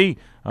agility,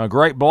 a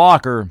great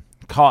blocker,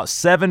 caught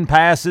 7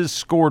 passes,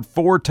 scored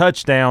 4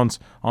 touchdowns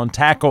on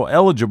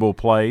tackle-eligible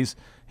plays.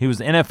 He was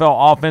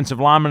NFL Offensive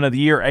Lineman of the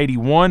Year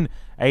 81,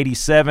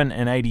 87,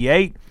 and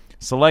 88.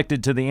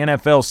 Selected to the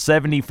NFL's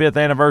 75th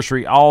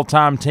anniversary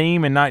all-time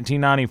team in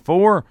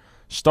 1994.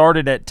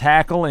 Started at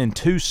tackle in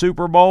 2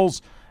 Super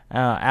Bowls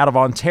out of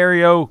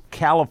Ontario,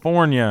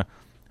 California.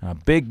 A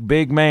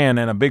big man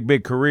and a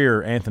big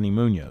career, Anthony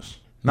Munoz.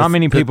 Not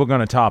many people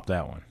going to top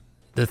that one.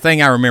 The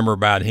thing I remember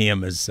about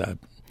him is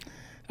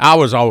I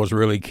was always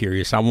really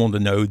curious. I wanted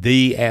to know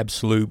the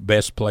absolute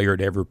best player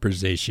at every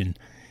position.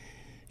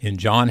 And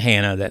John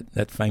Hanna,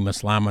 that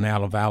famous lineman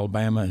out of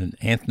Alabama, and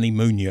Anthony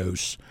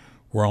Munoz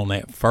were on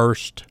that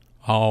first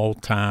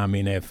all-time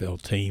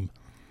NFL team.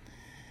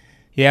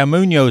 Yeah,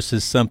 Munoz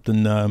is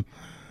something.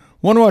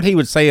 Wonder what he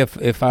would say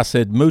if I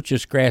said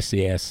muchas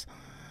gracias.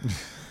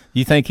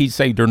 You think he'd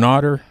say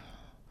Donater?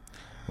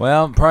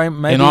 Well, probably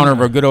maybe in honor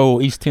of a good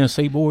old East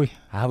Tennessee boy.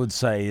 I would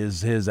say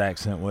his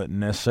accent wouldn't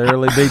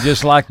necessarily be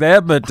just like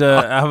that, but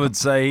I would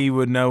say he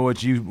would know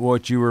what you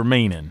were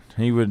meaning.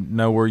 He would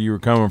know where you were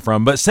coming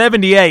from. But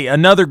 78,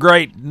 another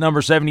great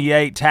number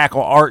 78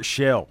 tackle, Art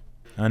Shell.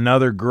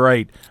 Another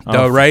great.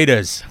 The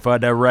Raiders. For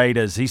the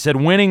Raiders. He said,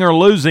 winning or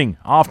losing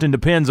often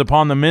depends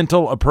upon the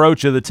mental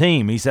approach of the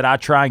team. He said, I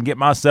try and get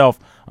myself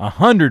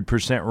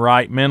 100%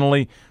 right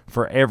mentally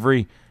for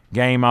every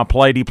game I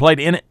played. He played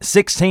in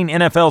 16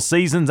 NFL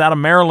seasons out of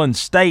Maryland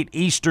State,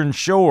 Eastern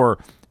Shore.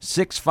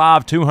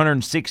 6'5",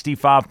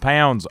 265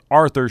 pounds.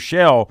 Arthur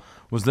Shell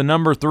was the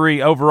number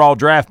 3 overall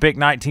draft pick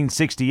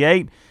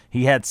 1968.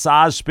 He had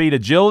size, speed,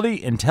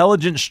 agility,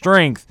 intelligent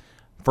strength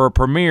for a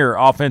premier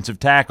offensive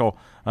tackle.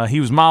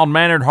 He was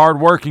mild-mannered,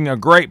 hard-working, a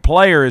great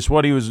player is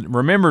what he was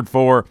remembered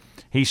for.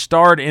 He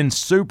starred in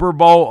Super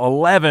Bowl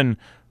 11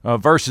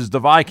 versus the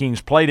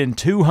Vikings, played in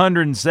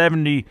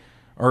 270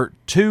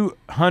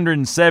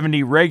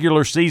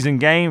 regular season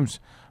games,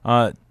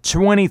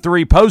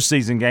 23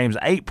 postseason games,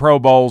 8 Pro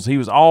Bowls. He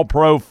was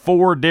All-Pro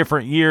 4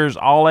 different years,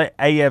 all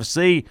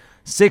AFC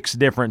 6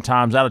 different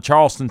times. Out of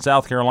Charleston,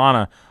 South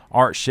Carolina,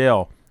 Art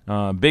Shell.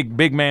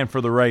 Big man for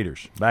the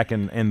Raiders back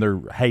in their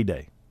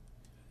heyday.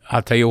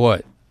 I'll tell you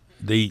what,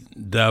 the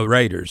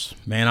Raiders,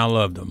 man, I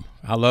loved them.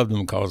 I loved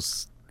them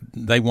because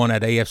they won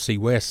that AFC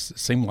West, it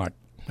seemed like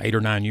 8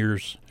 or 9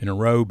 years in a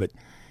row. But,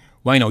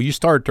 Wayno, you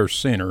start their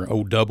center,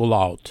 double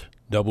alt,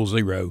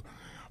 00,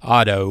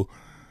 Otto,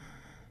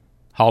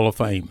 Hall of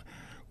Fame.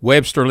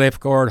 Webster,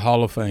 left guard,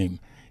 Hall of Fame.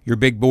 Your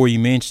big boy you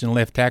mentioned,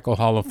 left tackle,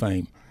 Hall of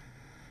Fame.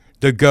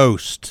 The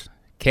Ghost,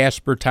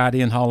 Casper, tight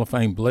end, Hall of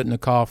Fame.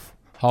 Blitnikoff,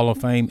 Hall of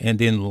Fame. And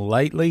then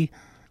lately,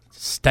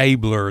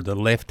 Stabler, the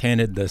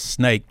left-handed, the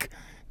snake.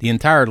 The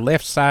entire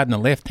left side and the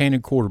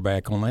left-handed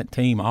quarterback on that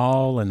team,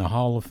 all in the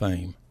Hall of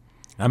Fame.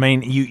 I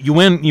mean, you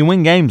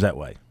win games that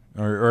way,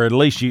 or at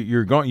least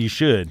you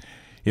should.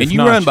 And you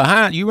run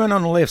behind, you run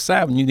on the left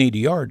side when you need a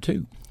yard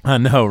too. I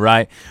know,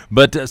 right?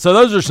 But so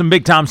those are some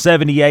big-time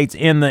 78s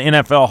in the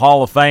NFL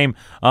Hall of Fame.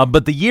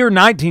 But the year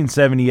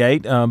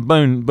 1978,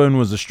 Boone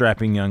was a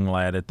strapping young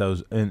lad at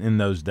those in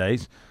those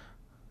days.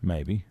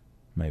 Maybe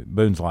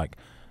Boone's like,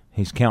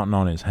 he's counting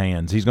on his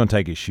hands. He's going to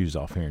take his shoes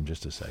off here in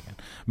just a second.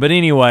 But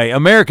anyway,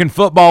 American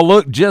football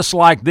looked just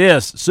like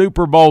this.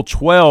 Super Bowl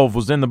 12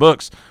 was in the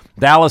books.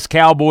 Dallas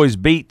Cowboys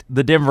beat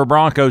the Denver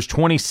Broncos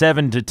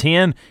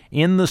 27-10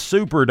 in the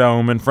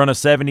Superdome in front of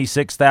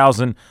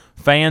 76,000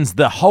 fans.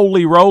 The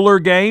Holy Roller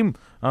game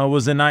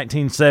was in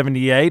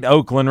 1978,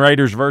 Oakland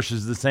Raiders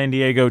versus the San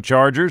Diego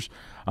Chargers.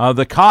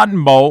 The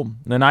Cotton Bowl,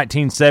 the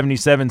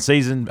 1977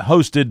 season,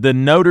 hosted the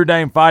Notre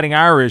Dame Fighting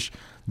Irish,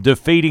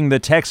 defeating the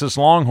Texas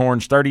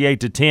Longhorns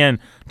 38-10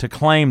 to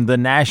claim the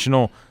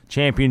national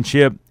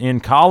championship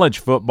in college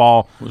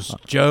football. Was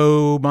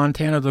Joe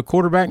Montana the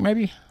quarterback,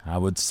 maybe? I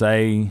would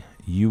say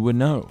you would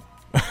know.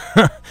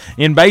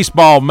 In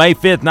baseball, May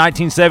 5th,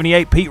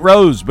 1978, Pete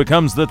Rose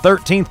becomes the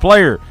 13th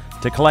player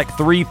to collect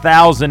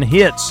 3,000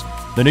 hits.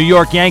 The New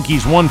York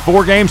Yankees won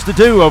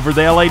 4-2 over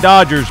the LA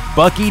Dodgers.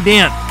 Bucky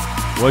Dent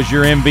was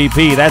your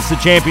MVP. That's the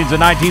champions of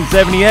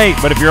 1978.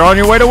 But if you're on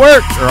your way to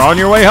work or on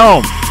your way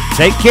home,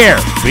 take care,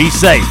 be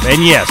safe,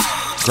 and yes,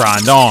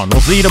 grind on.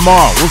 We'll see you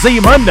tomorrow. We'll see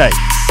you Monday.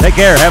 Take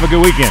care. Have a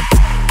good weekend.